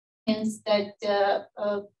chance that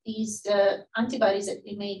these antibodies that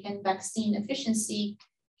we make and vaccine efficiency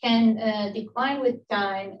can decline with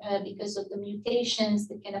time because of the mutations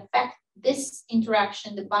that can affect this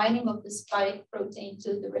interaction, the binding of the spike protein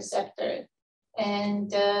to the receptor,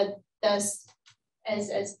 and thus,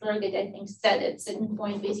 as Birgit, I think, said at a certain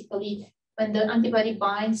point, basically, when the antibody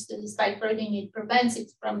binds to the spike protein, it prevents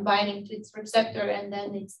it from binding to its receptor, and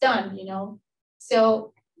then it's done,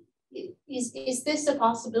 So is this a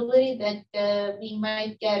possibility that we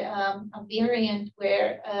might get a variant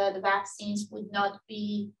where the vaccines would not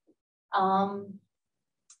be, the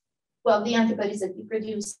antibodies that we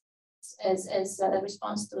produce as a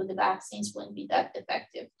response to the vaccines wouldn't be that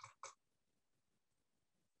effective?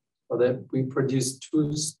 Well, we produce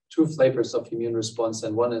two flavors of immune response,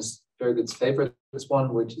 and one is Birgit's favorite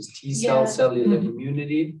one, which is T-cell cellular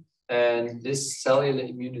immunity. And this cellular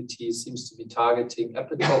immunity seems to be targeting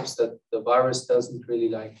epitopes that the virus doesn't really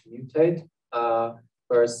like to mutate,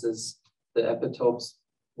 versus the epitopes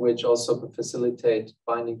which also facilitate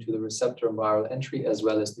binding to the receptor and viral entry, as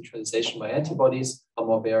well as neutralization by antibodies, are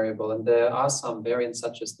more variable. And there are some variants,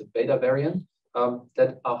 such as the Beta variant,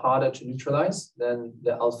 that are harder to neutralize than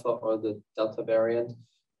the Alpha or the Delta variant.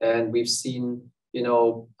 And we've seen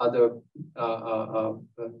other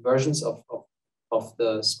versions of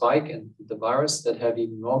the spike and the virus that have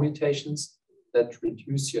even more mutations that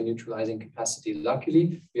reduce your neutralizing capacity.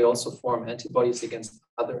 Luckily, we also form antibodies against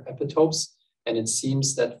other epitopes. And it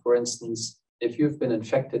seems that, for instance, if you've been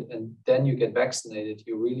infected and then you get vaccinated,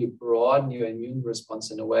 you really broaden your immune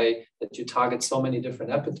response in a way that you target so many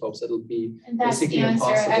different epitopes. It'll be and that's basically the answer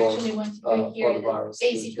impossible I actually want to go here. for the virus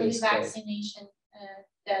basically, to vaccination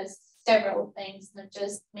does several things, not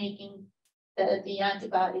just making the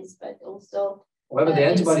antibodies, but also. However, the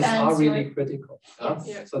antibodies are really critical. Yes.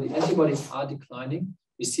 Yeah? So the antibodies are declining.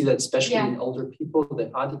 We see that especially in older people,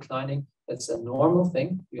 they are declining. That's a normal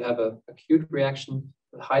thing. You have an acute reaction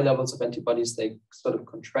with high levels of antibodies. They sort of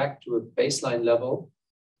contract to a baseline level.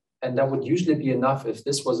 And that would usually be enough if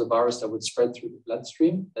this was a virus that would spread through the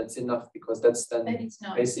bloodstream. That's enough because that's then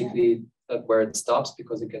basically where it stops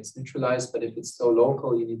because it gets neutralized. But if it's so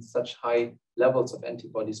local, you need such high levels of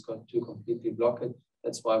antibodies to completely block it.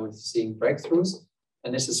 That's why we're seeing breakthroughs.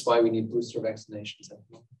 And this is why we need booster vaccinations at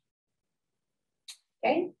the moment.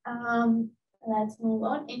 Okay, let's move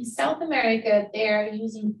on. In South America, they're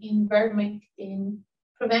using ivermectin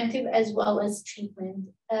preventive as well as treatment.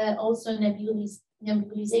 Also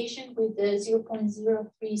nebulization with the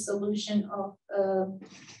 0.03 solution of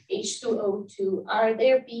H2O2. Are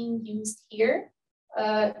they being used here?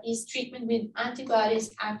 Is treatment with antibodies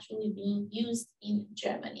actually being used in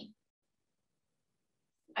Germany?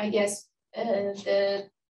 I guess whoever.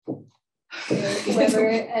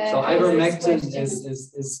 So ivermectin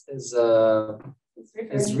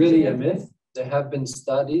is really a myth. There have been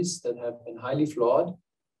studies that have been highly flawed,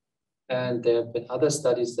 and there have been other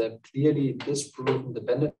studies that have clearly disproven the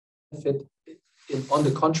benefit. On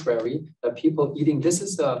the contrary, people eating this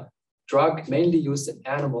is a drug mainly used in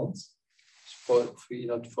animals for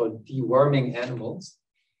deworming animals.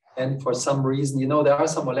 And for some reason, there are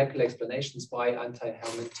some molecular explanations why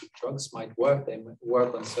anti-helmintic drugs might work. They might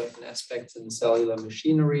work on certain aspects in cellular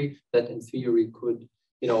machinery that in theory could,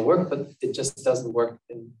 work, but it just doesn't work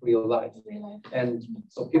in real life. And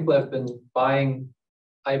so people have been buying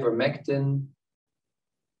ivermectin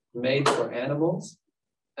made for animals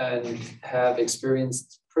and have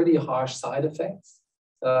experienced pretty harsh side effects.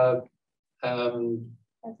 That's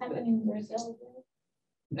happening in Brazil.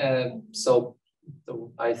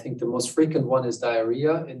 I think the most frequent one is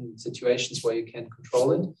diarrhea in situations where you can't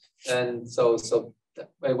control it. And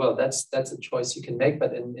that's a choice you can make.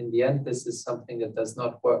 But in the end, this is something that does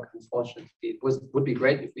not work, unfortunately. It would be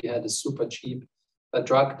great if we had a super cheap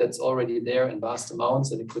drug that's already there in vast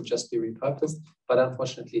amounts and it could just be repurposed. But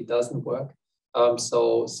unfortunately, it doesn't work. And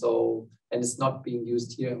it's not being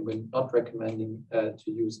used here, and we're not recommending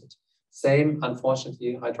to use it. Same,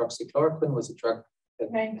 unfortunately, hydroxychloroquine was a drug that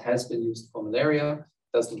has been used for malaria,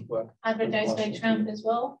 doesn't work. Advertised by Trump as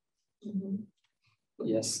well. Mm-hmm.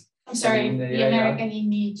 Yes. I'm sorry, the American in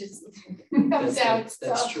me just comes out.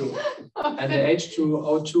 That's true. And the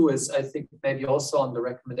H2O2 is, I think, maybe also on the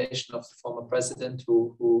recommendation of the former president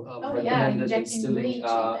who recommended instilling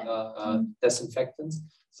disinfectants.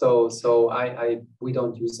 So we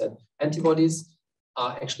don't use that. Antibodies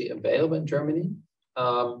are actually available in Germany.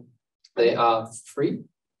 They are free.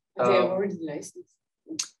 They are already licensed.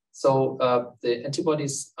 So the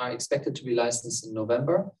antibodies are expected to be licensed in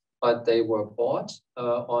November, but they were bought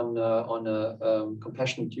on a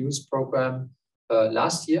compassionate use program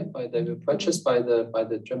last year. They were purchased by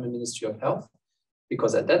the German Ministry of Health,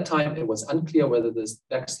 because at that time it was unclear whether the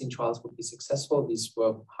vaccine trials would be successful. These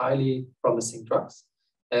were highly promising drugs,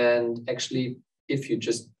 and actually, if you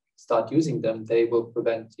just start using them, they will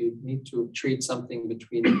prevent, you need to treat something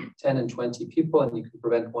between 10 and 20 people, and you can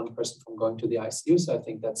prevent one person from going to the ICU. So I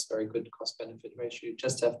think that's very good cost-benefit ratio. You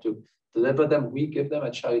just have to deliver them. We give them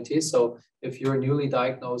at Charité. So if you're newly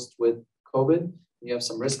diagnosed with COVID, you have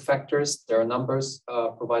some risk factors, there are numbers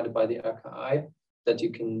provided by the RKI that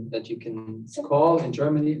you can call in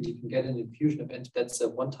Germany, and you can get an infusion of that's a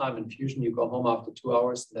one-time infusion. You go home after 2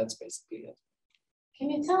 hours, and that's basically it. Can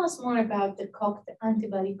you tell us more about the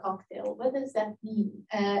antibody cocktail? What does that mean?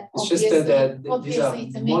 It's just that obviously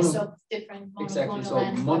it's a mix of different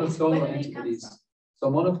monoclonal antibodies. So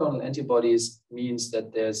monoclonal antibodies means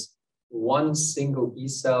that there's one single B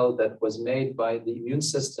cell that was made by the immune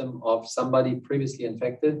system of somebody previously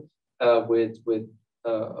infected with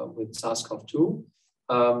SARS-CoV-2.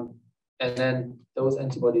 And then those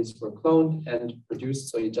antibodies were cloned and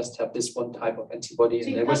produced. So you just have this one type of antibody. So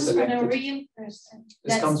and it comes from a real person.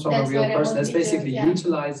 This comes from a real person. That's basically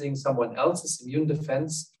utilizing someone else's immune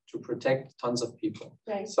defense to protect tons of people.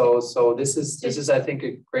 Right. So this is I think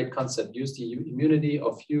a great concept. Use the immunity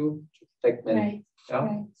of few to protect many. Right. Yeah.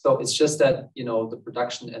 Right. So it's just that the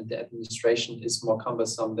production and the administration is more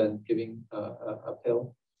cumbersome than giving a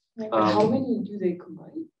pill. Right. How many do they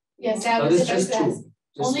combine? Yes, that No, was this the is just first two. class.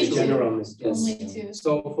 Just Only two. two. General is Yes. Only two.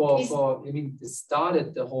 So it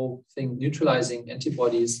started the whole thing neutralizing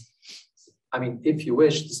antibodies. I mean, if you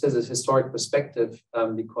wish, this is a historic perspective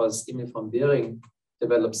because Emil von Behring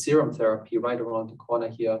developed serum therapy right around the corner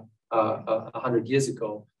here 100 years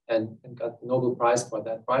ago and got the Nobel Prize for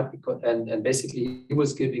that, right? Because and basically he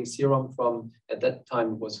was giving serum from, at that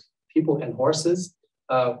time, was people and horses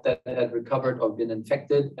that had recovered or been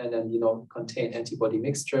infected, and then contained antibody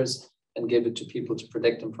mixtures and gave it to people to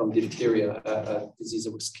protect them from diphtheria, a disease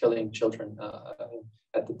that was killing children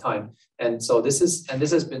at the time. And so this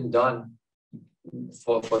has been done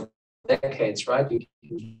for decades, right? You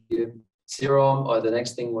can give serum, or the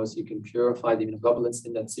next thing was you can purify the immunoglobulins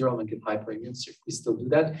in that serum and give hyperimmune. We still do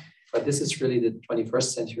that, but this is really the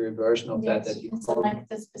 21st century version of Yes, that you can call, select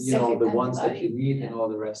the specific the ones that antibody. you need, and all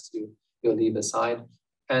the rest you'll leave aside.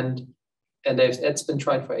 And that's been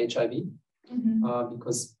tried for HIV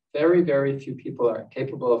because very, very few people are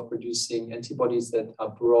capable of producing antibodies that are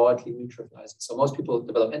broadly neutralizing. So most people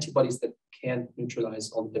develop antibodies that can't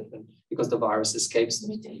neutralize all the different, because the virus escapes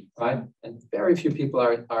them, right? And very few people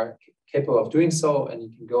are capable of doing so. And you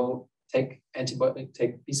can go take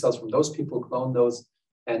B cells from those people, clone those,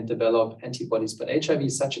 and develop antibodies. But HIV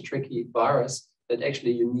is such a tricky virus that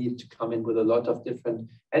actually you need to come in with a lot of different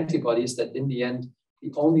antibodies that in the end,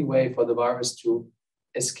 the only way for the virus to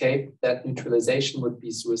escape that neutralization would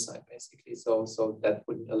be suicide, basically. So that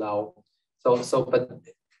wouldn't allow. But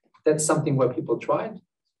that's something where people tried.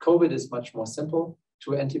 COVID is much more simple.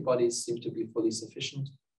 2 antibodies seem to be fully sufficient.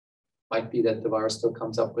 Might be that the virus still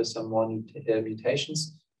comes up with some more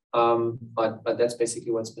mutations. But that's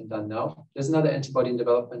basically what's been done now. There's another antibody in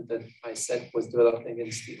development that I said was developed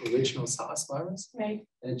against the original SARS virus. Right.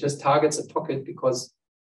 And it just targets a pocket, because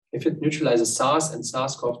if it neutralizes SARS and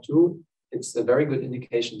SARS-CoV-2, it's a very good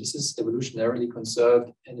indication this is evolutionarily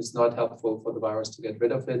conserved and it's not helpful for the virus to get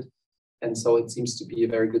rid of it. And so it seems to be a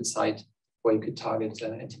very good site where you could target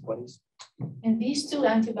antibodies. And these 2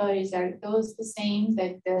 antibodies, are those the same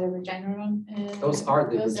that the Regeneron? Those are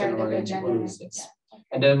the Regeneron antibodies, yes. Yeah. Okay.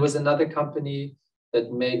 And there was another company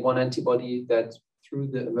that made one antibody that, through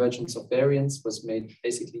the emergence of variants, was made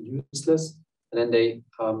basically useless. And then they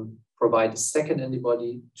provide a second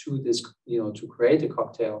antibody to this, to create a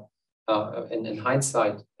cocktail in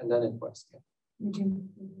hindsight, and then it works again.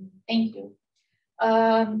 Thank you.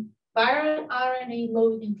 Viral RNA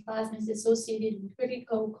load in plasma is associated with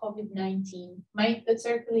critical COVID-19. Might the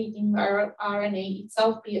circulating viral RNA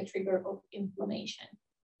itself be a trigger of inflammation?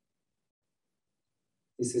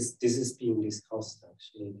 This is being discussed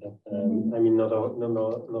actually. That I mean, not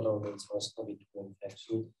only SARS-CoV-2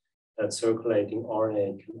 infection, that circulating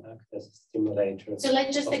RNA can act as a stimulator. So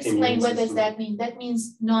let's just explain what does that mean. That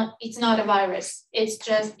means it's not a virus. It's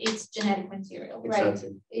genetic material,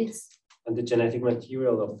 exactly. Right? And the genetic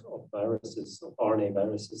material of viruses, of RNA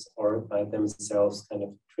viruses, are by themselves kind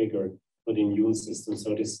of triggered for the immune system.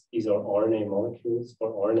 So these are RNA molecules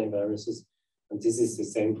for RNA viruses. And this is the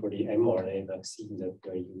same for the mRNA vaccine that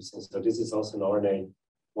we're using. So this is also an RNA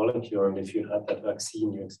molecule. And if you had that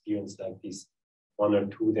vaccine, you experience like these 1 or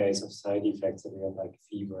 2 days of side effects, and we have like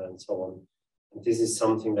fever and so on. And this is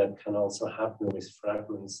something that can also happen with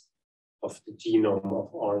fragments of the genome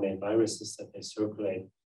of RNA viruses, that they circulate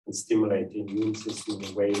and stimulate the immune system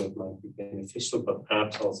in a way that might be beneficial, but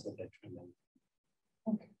perhaps also detrimental.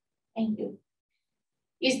 Okay, thank you.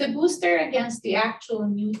 Is the booster against the actual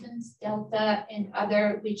mutants, Delta and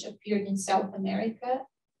other, which appeared in South America?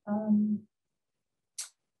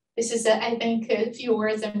 This is, I think, a few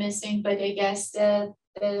words are missing, but I guess the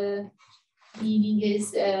meaning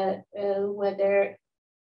is whether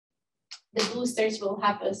the boosters will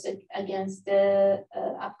help us against the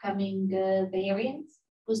upcoming variants,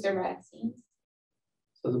 booster vaccines.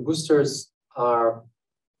 So the boosters are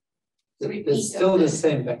still the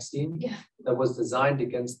same vaccine that was designed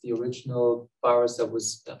against the original virus that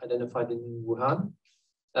was identified in Wuhan.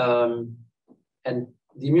 And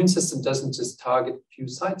the immune system doesn't just target a few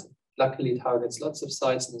sites. Luckily, it targets lots of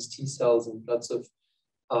sites in its T cells and lots of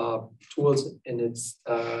tools in its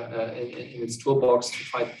toolbox to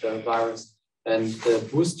fight the virus. And the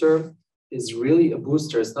booster is really a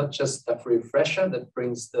booster. It's not just a refresher that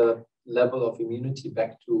brings the level of immunity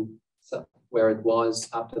back to where it was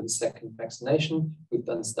after the second vaccination. We've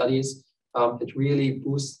done studies. It really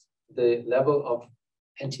boosts the level of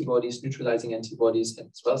antibodies, neutralizing antibodies,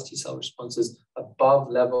 as well as T-cell responses above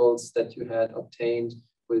levels that you had obtained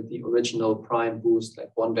with the original prime boost,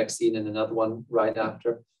 like one vaccine and another one right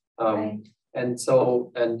after. And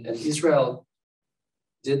so, and Israel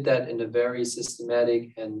did that in a very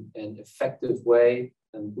systematic and effective way,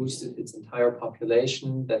 and boosted its entire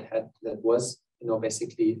population that was,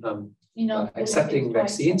 basically accepting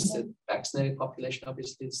vaccines. The vaccinated population,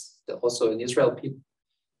 obviously, it's also in Israel,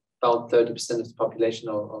 about 30% of the population,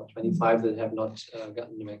 or 25 that have not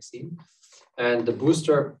gotten the vaccine, and the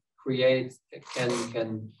booster can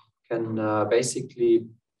basically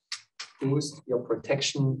boost your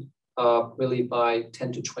protection really by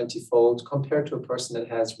 10 to 20 fold compared to a person that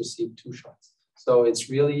has received 2 shots. So it's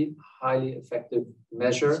really highly effective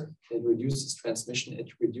measure. It reduces transmission. It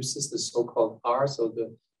reduces the so-called R, so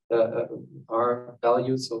the R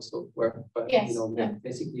value,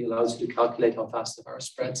 basically allows you to calculate how fast the virus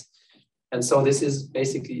spreads. And so this is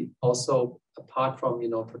basically also, apart from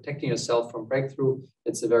protecting yourself from breakthrough,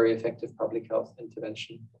 it's a very effective public health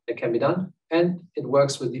intervention that can be done, and it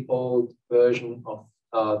works with the old version of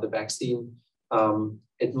the vaccine.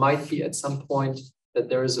 It might be at some point that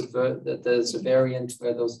there's a variant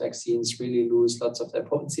where those vaccines really lose lots of their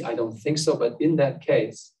potency. I don't think so, but in that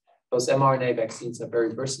case, those mRNA vaccines are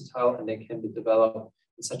very versatile and they can be developed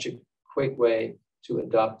in such a quick way to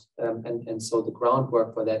adopt. And so the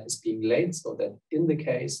groundwork for that is being laid so that in the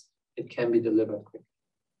case, it can be delivered quickly.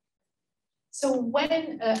 So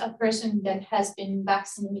when a person that has been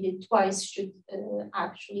vaccinated twice should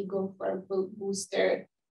actually go for a booster?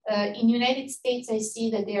 In the United States, I see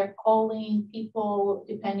that they are calling people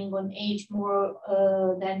depending on age more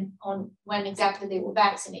than on when exactly they were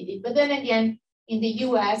vaccinated. But then again, in the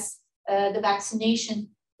US, the vaccination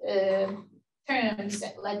terms,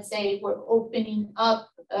 let's say, we're opening up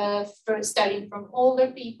for starting from older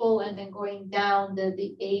people and then going down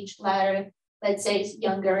the age ladder, let's say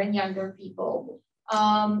younger and younger people.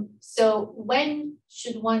 So when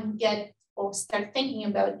should one get or start thinking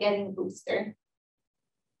about getting a booster?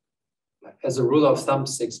 As a rule of thumb,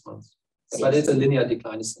 6 months. But it's a linear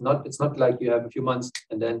decline. It's not like you have a few months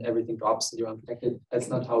and then everything drops and you're unprotected. That's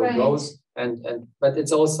not how it goes. But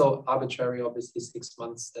it's also arbitrary, obviously, 6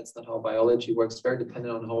 months. That's not how biology works. Very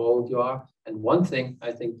dependent on how old you are. And one thing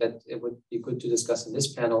I think that it would be good to discuss in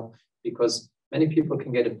this panel, because many people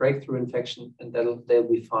can get a breakthrough infection and they'll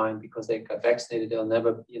be fine because they got vaccinated. They'll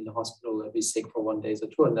never be in the hospital. They'll be sick for 1 day or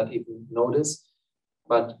 2 and not even notice.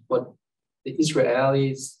 But what the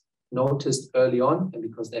Israelis noticed early on, and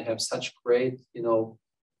because they have such great,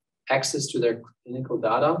 access to their clinical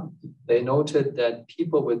data, they noted that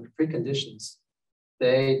people with preconditions,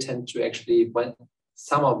 they tend to actually, when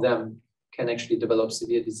some of them can actually develop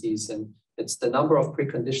severe disease, and it's the number of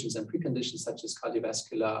preconditions, and preconditions such as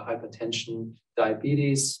cardiovascular, hypertension,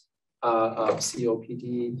 diabetes,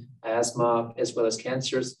 COPD, asthma, as well as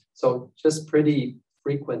cancers. So just pretty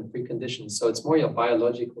frequent preconditions. So it's more your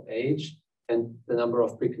biological age and the number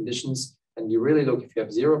of preconditions. And you really look, if you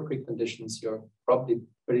have 0 preconditions, you're probably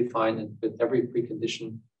pretty fine. And with every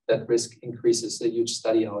precondition, that risk increases. A huge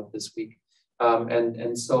study out this week.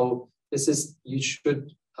 And so this is, you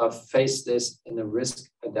should face this in a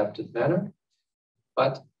risk-adapted manner.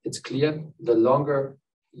 But it's clear, the longer,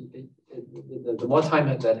 the more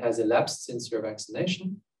time that has elapsed since your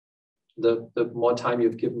vaccination, the more time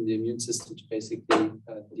you've given the immune system to basically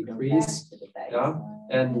decrease.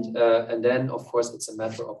 And then, of course, it's a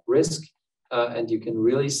matter of risk. And you can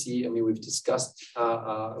really see, we've discussed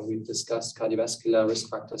cardiovascular risk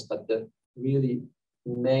factors, but the really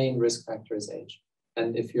main risk factor is age.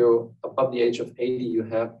 And if you're above the age of 80, you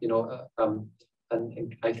have,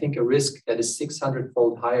 I think a risk that is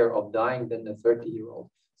 600-fold higher of dying than a 30-year-old.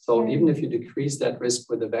 So even if you decrease that risk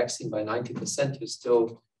with a vaccine by 90%, you're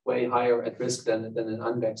still way higher at risk than an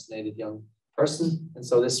unvaccinated young person. And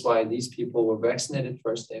so this is why these people were vaccinated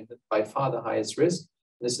first. They have by far the highest risk.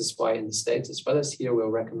 This is why in the States, as well as here, we're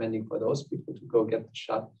recommending for those people to go get the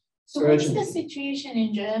shot. So what's the situation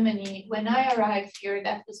in Germany? When I arrived here,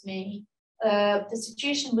 that was May, the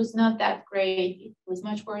situation was not that great. It was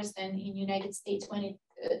much worse than in the United States when it,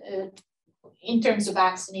 in terms of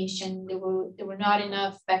vaccination, there were not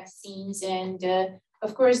enough vaccines. And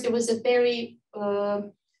of course, there was a very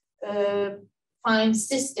fine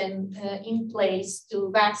system in place to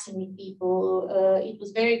vaccinate people. It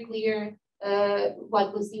was very clear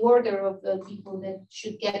what was the order of the people that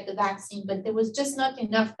should get the vaccine, but there was just not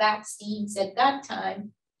enough vaccines at that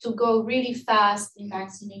time to go really fast in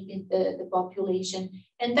vaccinating the population.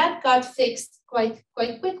 And that got fixed quite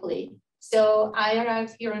quickly. So I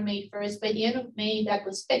arrived here on May 1st. By the end of May, that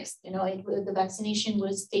was fixed. You know, the vaccination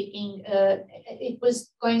was taking, it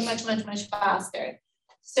was going much faster.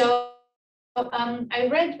 So I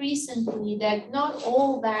read recently that not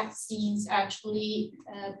all vaccines actually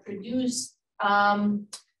produce,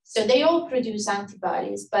 so they all produce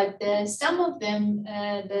antibodies, but some of them,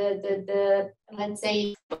 let's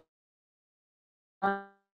say,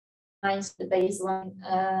 the baseline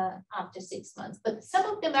after 6 months, but some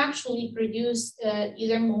of them actually produce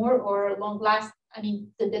either more or long last. I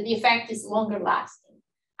mean, the effect is longer lasting.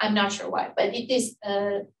 I'm not sure why, but it is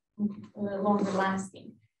longer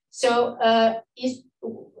lasting. So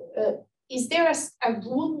is there a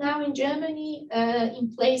rule now in Germany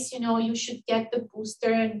in place? You know, you should get the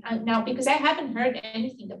booster and now, because I haven't heard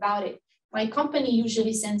anything about it. My company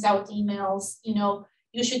usually sends out emails, you know,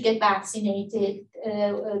 you should get vaccinated.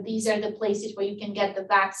 These are the places where you can get the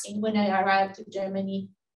vaccine. When I arrived to Germany,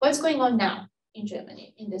 what's going on now in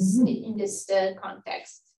Germany in this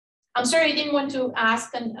context? I'm sorry, I didn't want to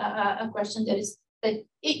ask a question that is, but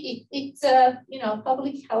it's a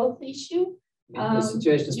public health issue. The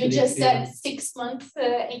situation is you just said 6 months.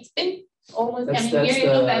 It's been almost. We're in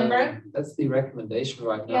November. That's the recommendation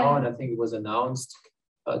right now, and I think it was announced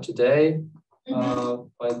today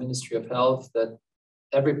by the Ministry of Health that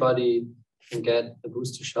everybody can get a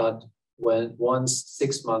booster shot once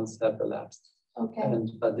 6 months have elapsed. Okay.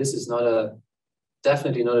 And this is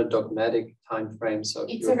definitely not a dogmatic time frame. So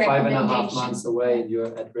if you're 5.5 months away and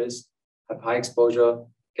you're at risk, have high exposure,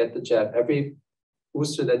 get the jab. Every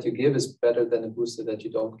booster that you give is better than a booster that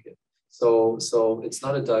you don't give. So it's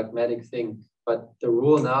not a dogmatic thing. But the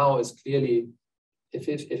rule now is clearly, if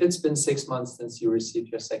it's been 6 months since you received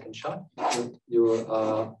your second shot,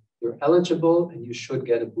 you're eligible and you should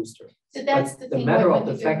get a booster. So that's the thing. Matter of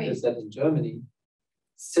the fact is that in Germany,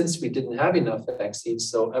 since we didn't have enough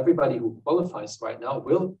vaccines, so everybody who qualifies right now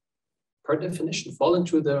will, per definition, fall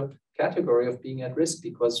into the category of being at risk,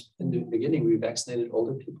 because in the beginning we vaccinated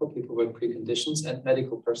older people with preconditions, and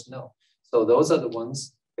medical personnel. So those are the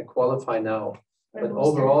ones that qualify now. But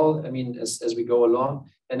overall, I mean, as we go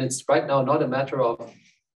along, and it's right now not a matter of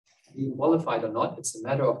being qualified or not, it's a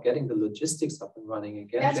matter of getting the logistics up and running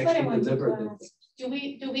again. That's to what I actually wanted deliver to ask.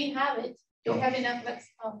 Do we have it? Do we have enough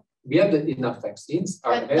vaccines? We have enough vaccines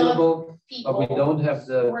are available, but we don't have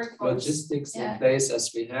the logistics in place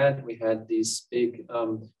as we had. We had these big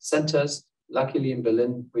centers. Luckily in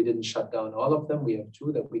Berlin, we didn't shut down all of them. We have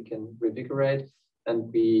 2 that we can revigorate.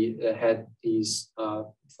 And we had these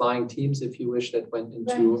flying teams, if you wish, that went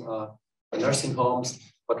into nursing homes.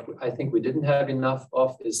 What I think we didn't have enough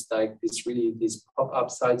of is like these pop-up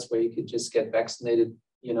sites where you could just get vaccinated,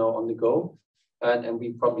 on the go. And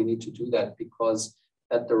we probably need to do that, because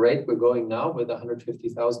at the rate we're going now with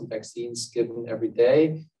 150,000 vaccines given every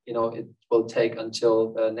day, it will take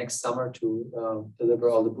until next summer to deliver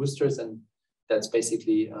all the boosters. And that's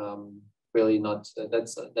basically really not,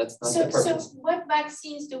 that's not the purpose. So what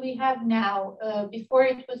vaccines do we have now? Before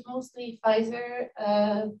it was mostly Pfizer.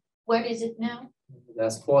 What is it now?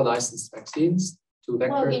 There's 4 licensed vaccines, 2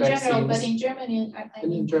 vector vaccines. General, but in Germany,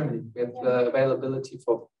 in Germany, we have availability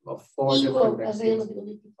of 4 different vaccines.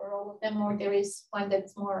 Availability for all of them, or there is one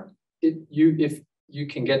that's more. If you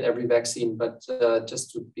can get every vaccine, but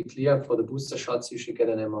just to be clear, for the booster shots, you should get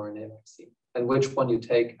an mRNA vaccine. And which one you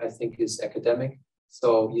take, I think, is academic.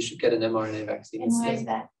 So you should get an mRNA vaccine. And why is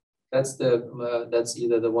that? That's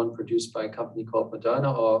either the one produced by a company called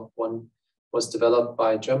Moderna, or one was developed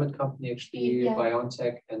by a German company, actually,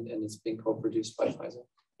 BioNTech, and it's being co-produced by Pfizer.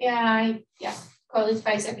 Call it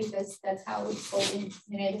Pfizer because that's how it's called in the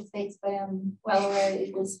United States, but I'm well aware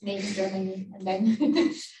it was made in Germany. And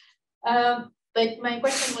then, but my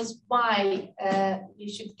question was why you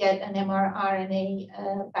should get an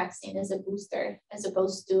mRNA vaccine as a booster, as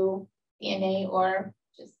opposed to DNA or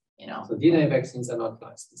just, So DNA vaccines are not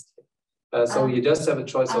licensed yet. So you just have a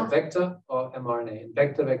choice of vector or mRNA. In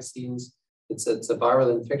vector vaccines, it's a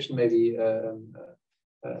viral infection. Maybe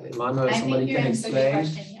Emmanuel, somebody can explain.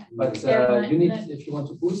 But you need, if you want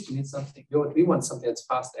to boost, you need something. We want something that's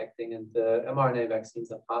fast acting, and the mRNA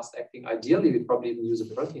vaccines are fast acting. Ideally, we'd probably even use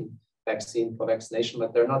a protein vaccine for vaccination,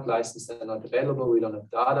 but they're not licensed and not available. We don't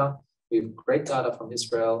have data. We have great data from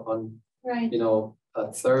Israel on, a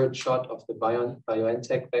 3rd shot of the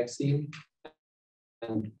BioNTech vaccine,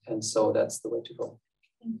 and so that's the way to go.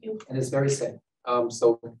 Thank you. And it's very safe.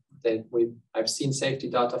 I've seen safety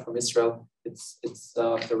data from Israel.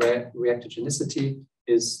 The reactogenicity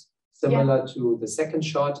is similar to the second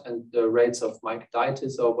shot, and the rates of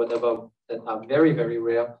myocarditis or whatever that are very, very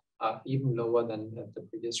rare even lower than the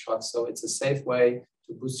previous shots. So it's a safe way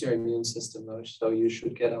to boost your immune system. So you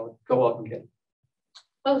should go out and get it.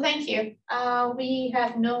 Well, thank you. We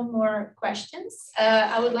have no more questions.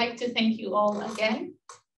 I would like to thank you all again.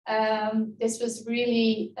 This was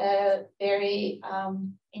really very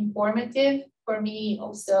informative, for me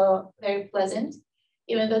also very pleasant,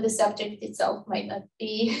 even though the subject itself might not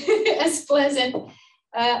be as pleasant.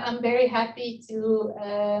 I'm very happy to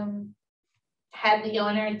have the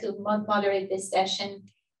honor to moderate this session.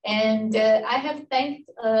 And I have thanked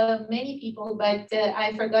many people, but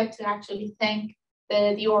I forgot to actually thank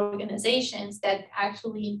the organizations that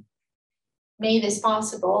actually made this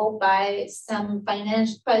possible by some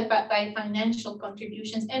financial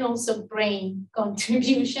contributions and also brain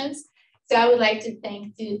contributions. So I would like to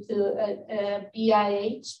thank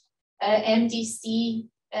𝗣𝗲𝗲𝗀𝗀𝗃, MDC,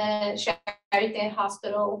 Charité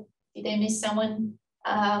Hospital. Did I miss someone?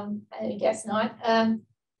 I guess not.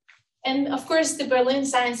 And of course, the Berlin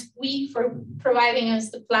Science Week for providing us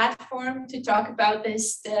the platform to talk about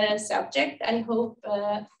this subject. I hope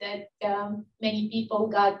that many people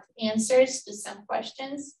got answers to some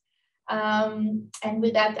questions. And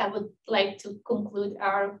with that, I would like to conclude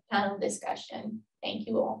our panel discussion. Thank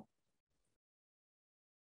you all.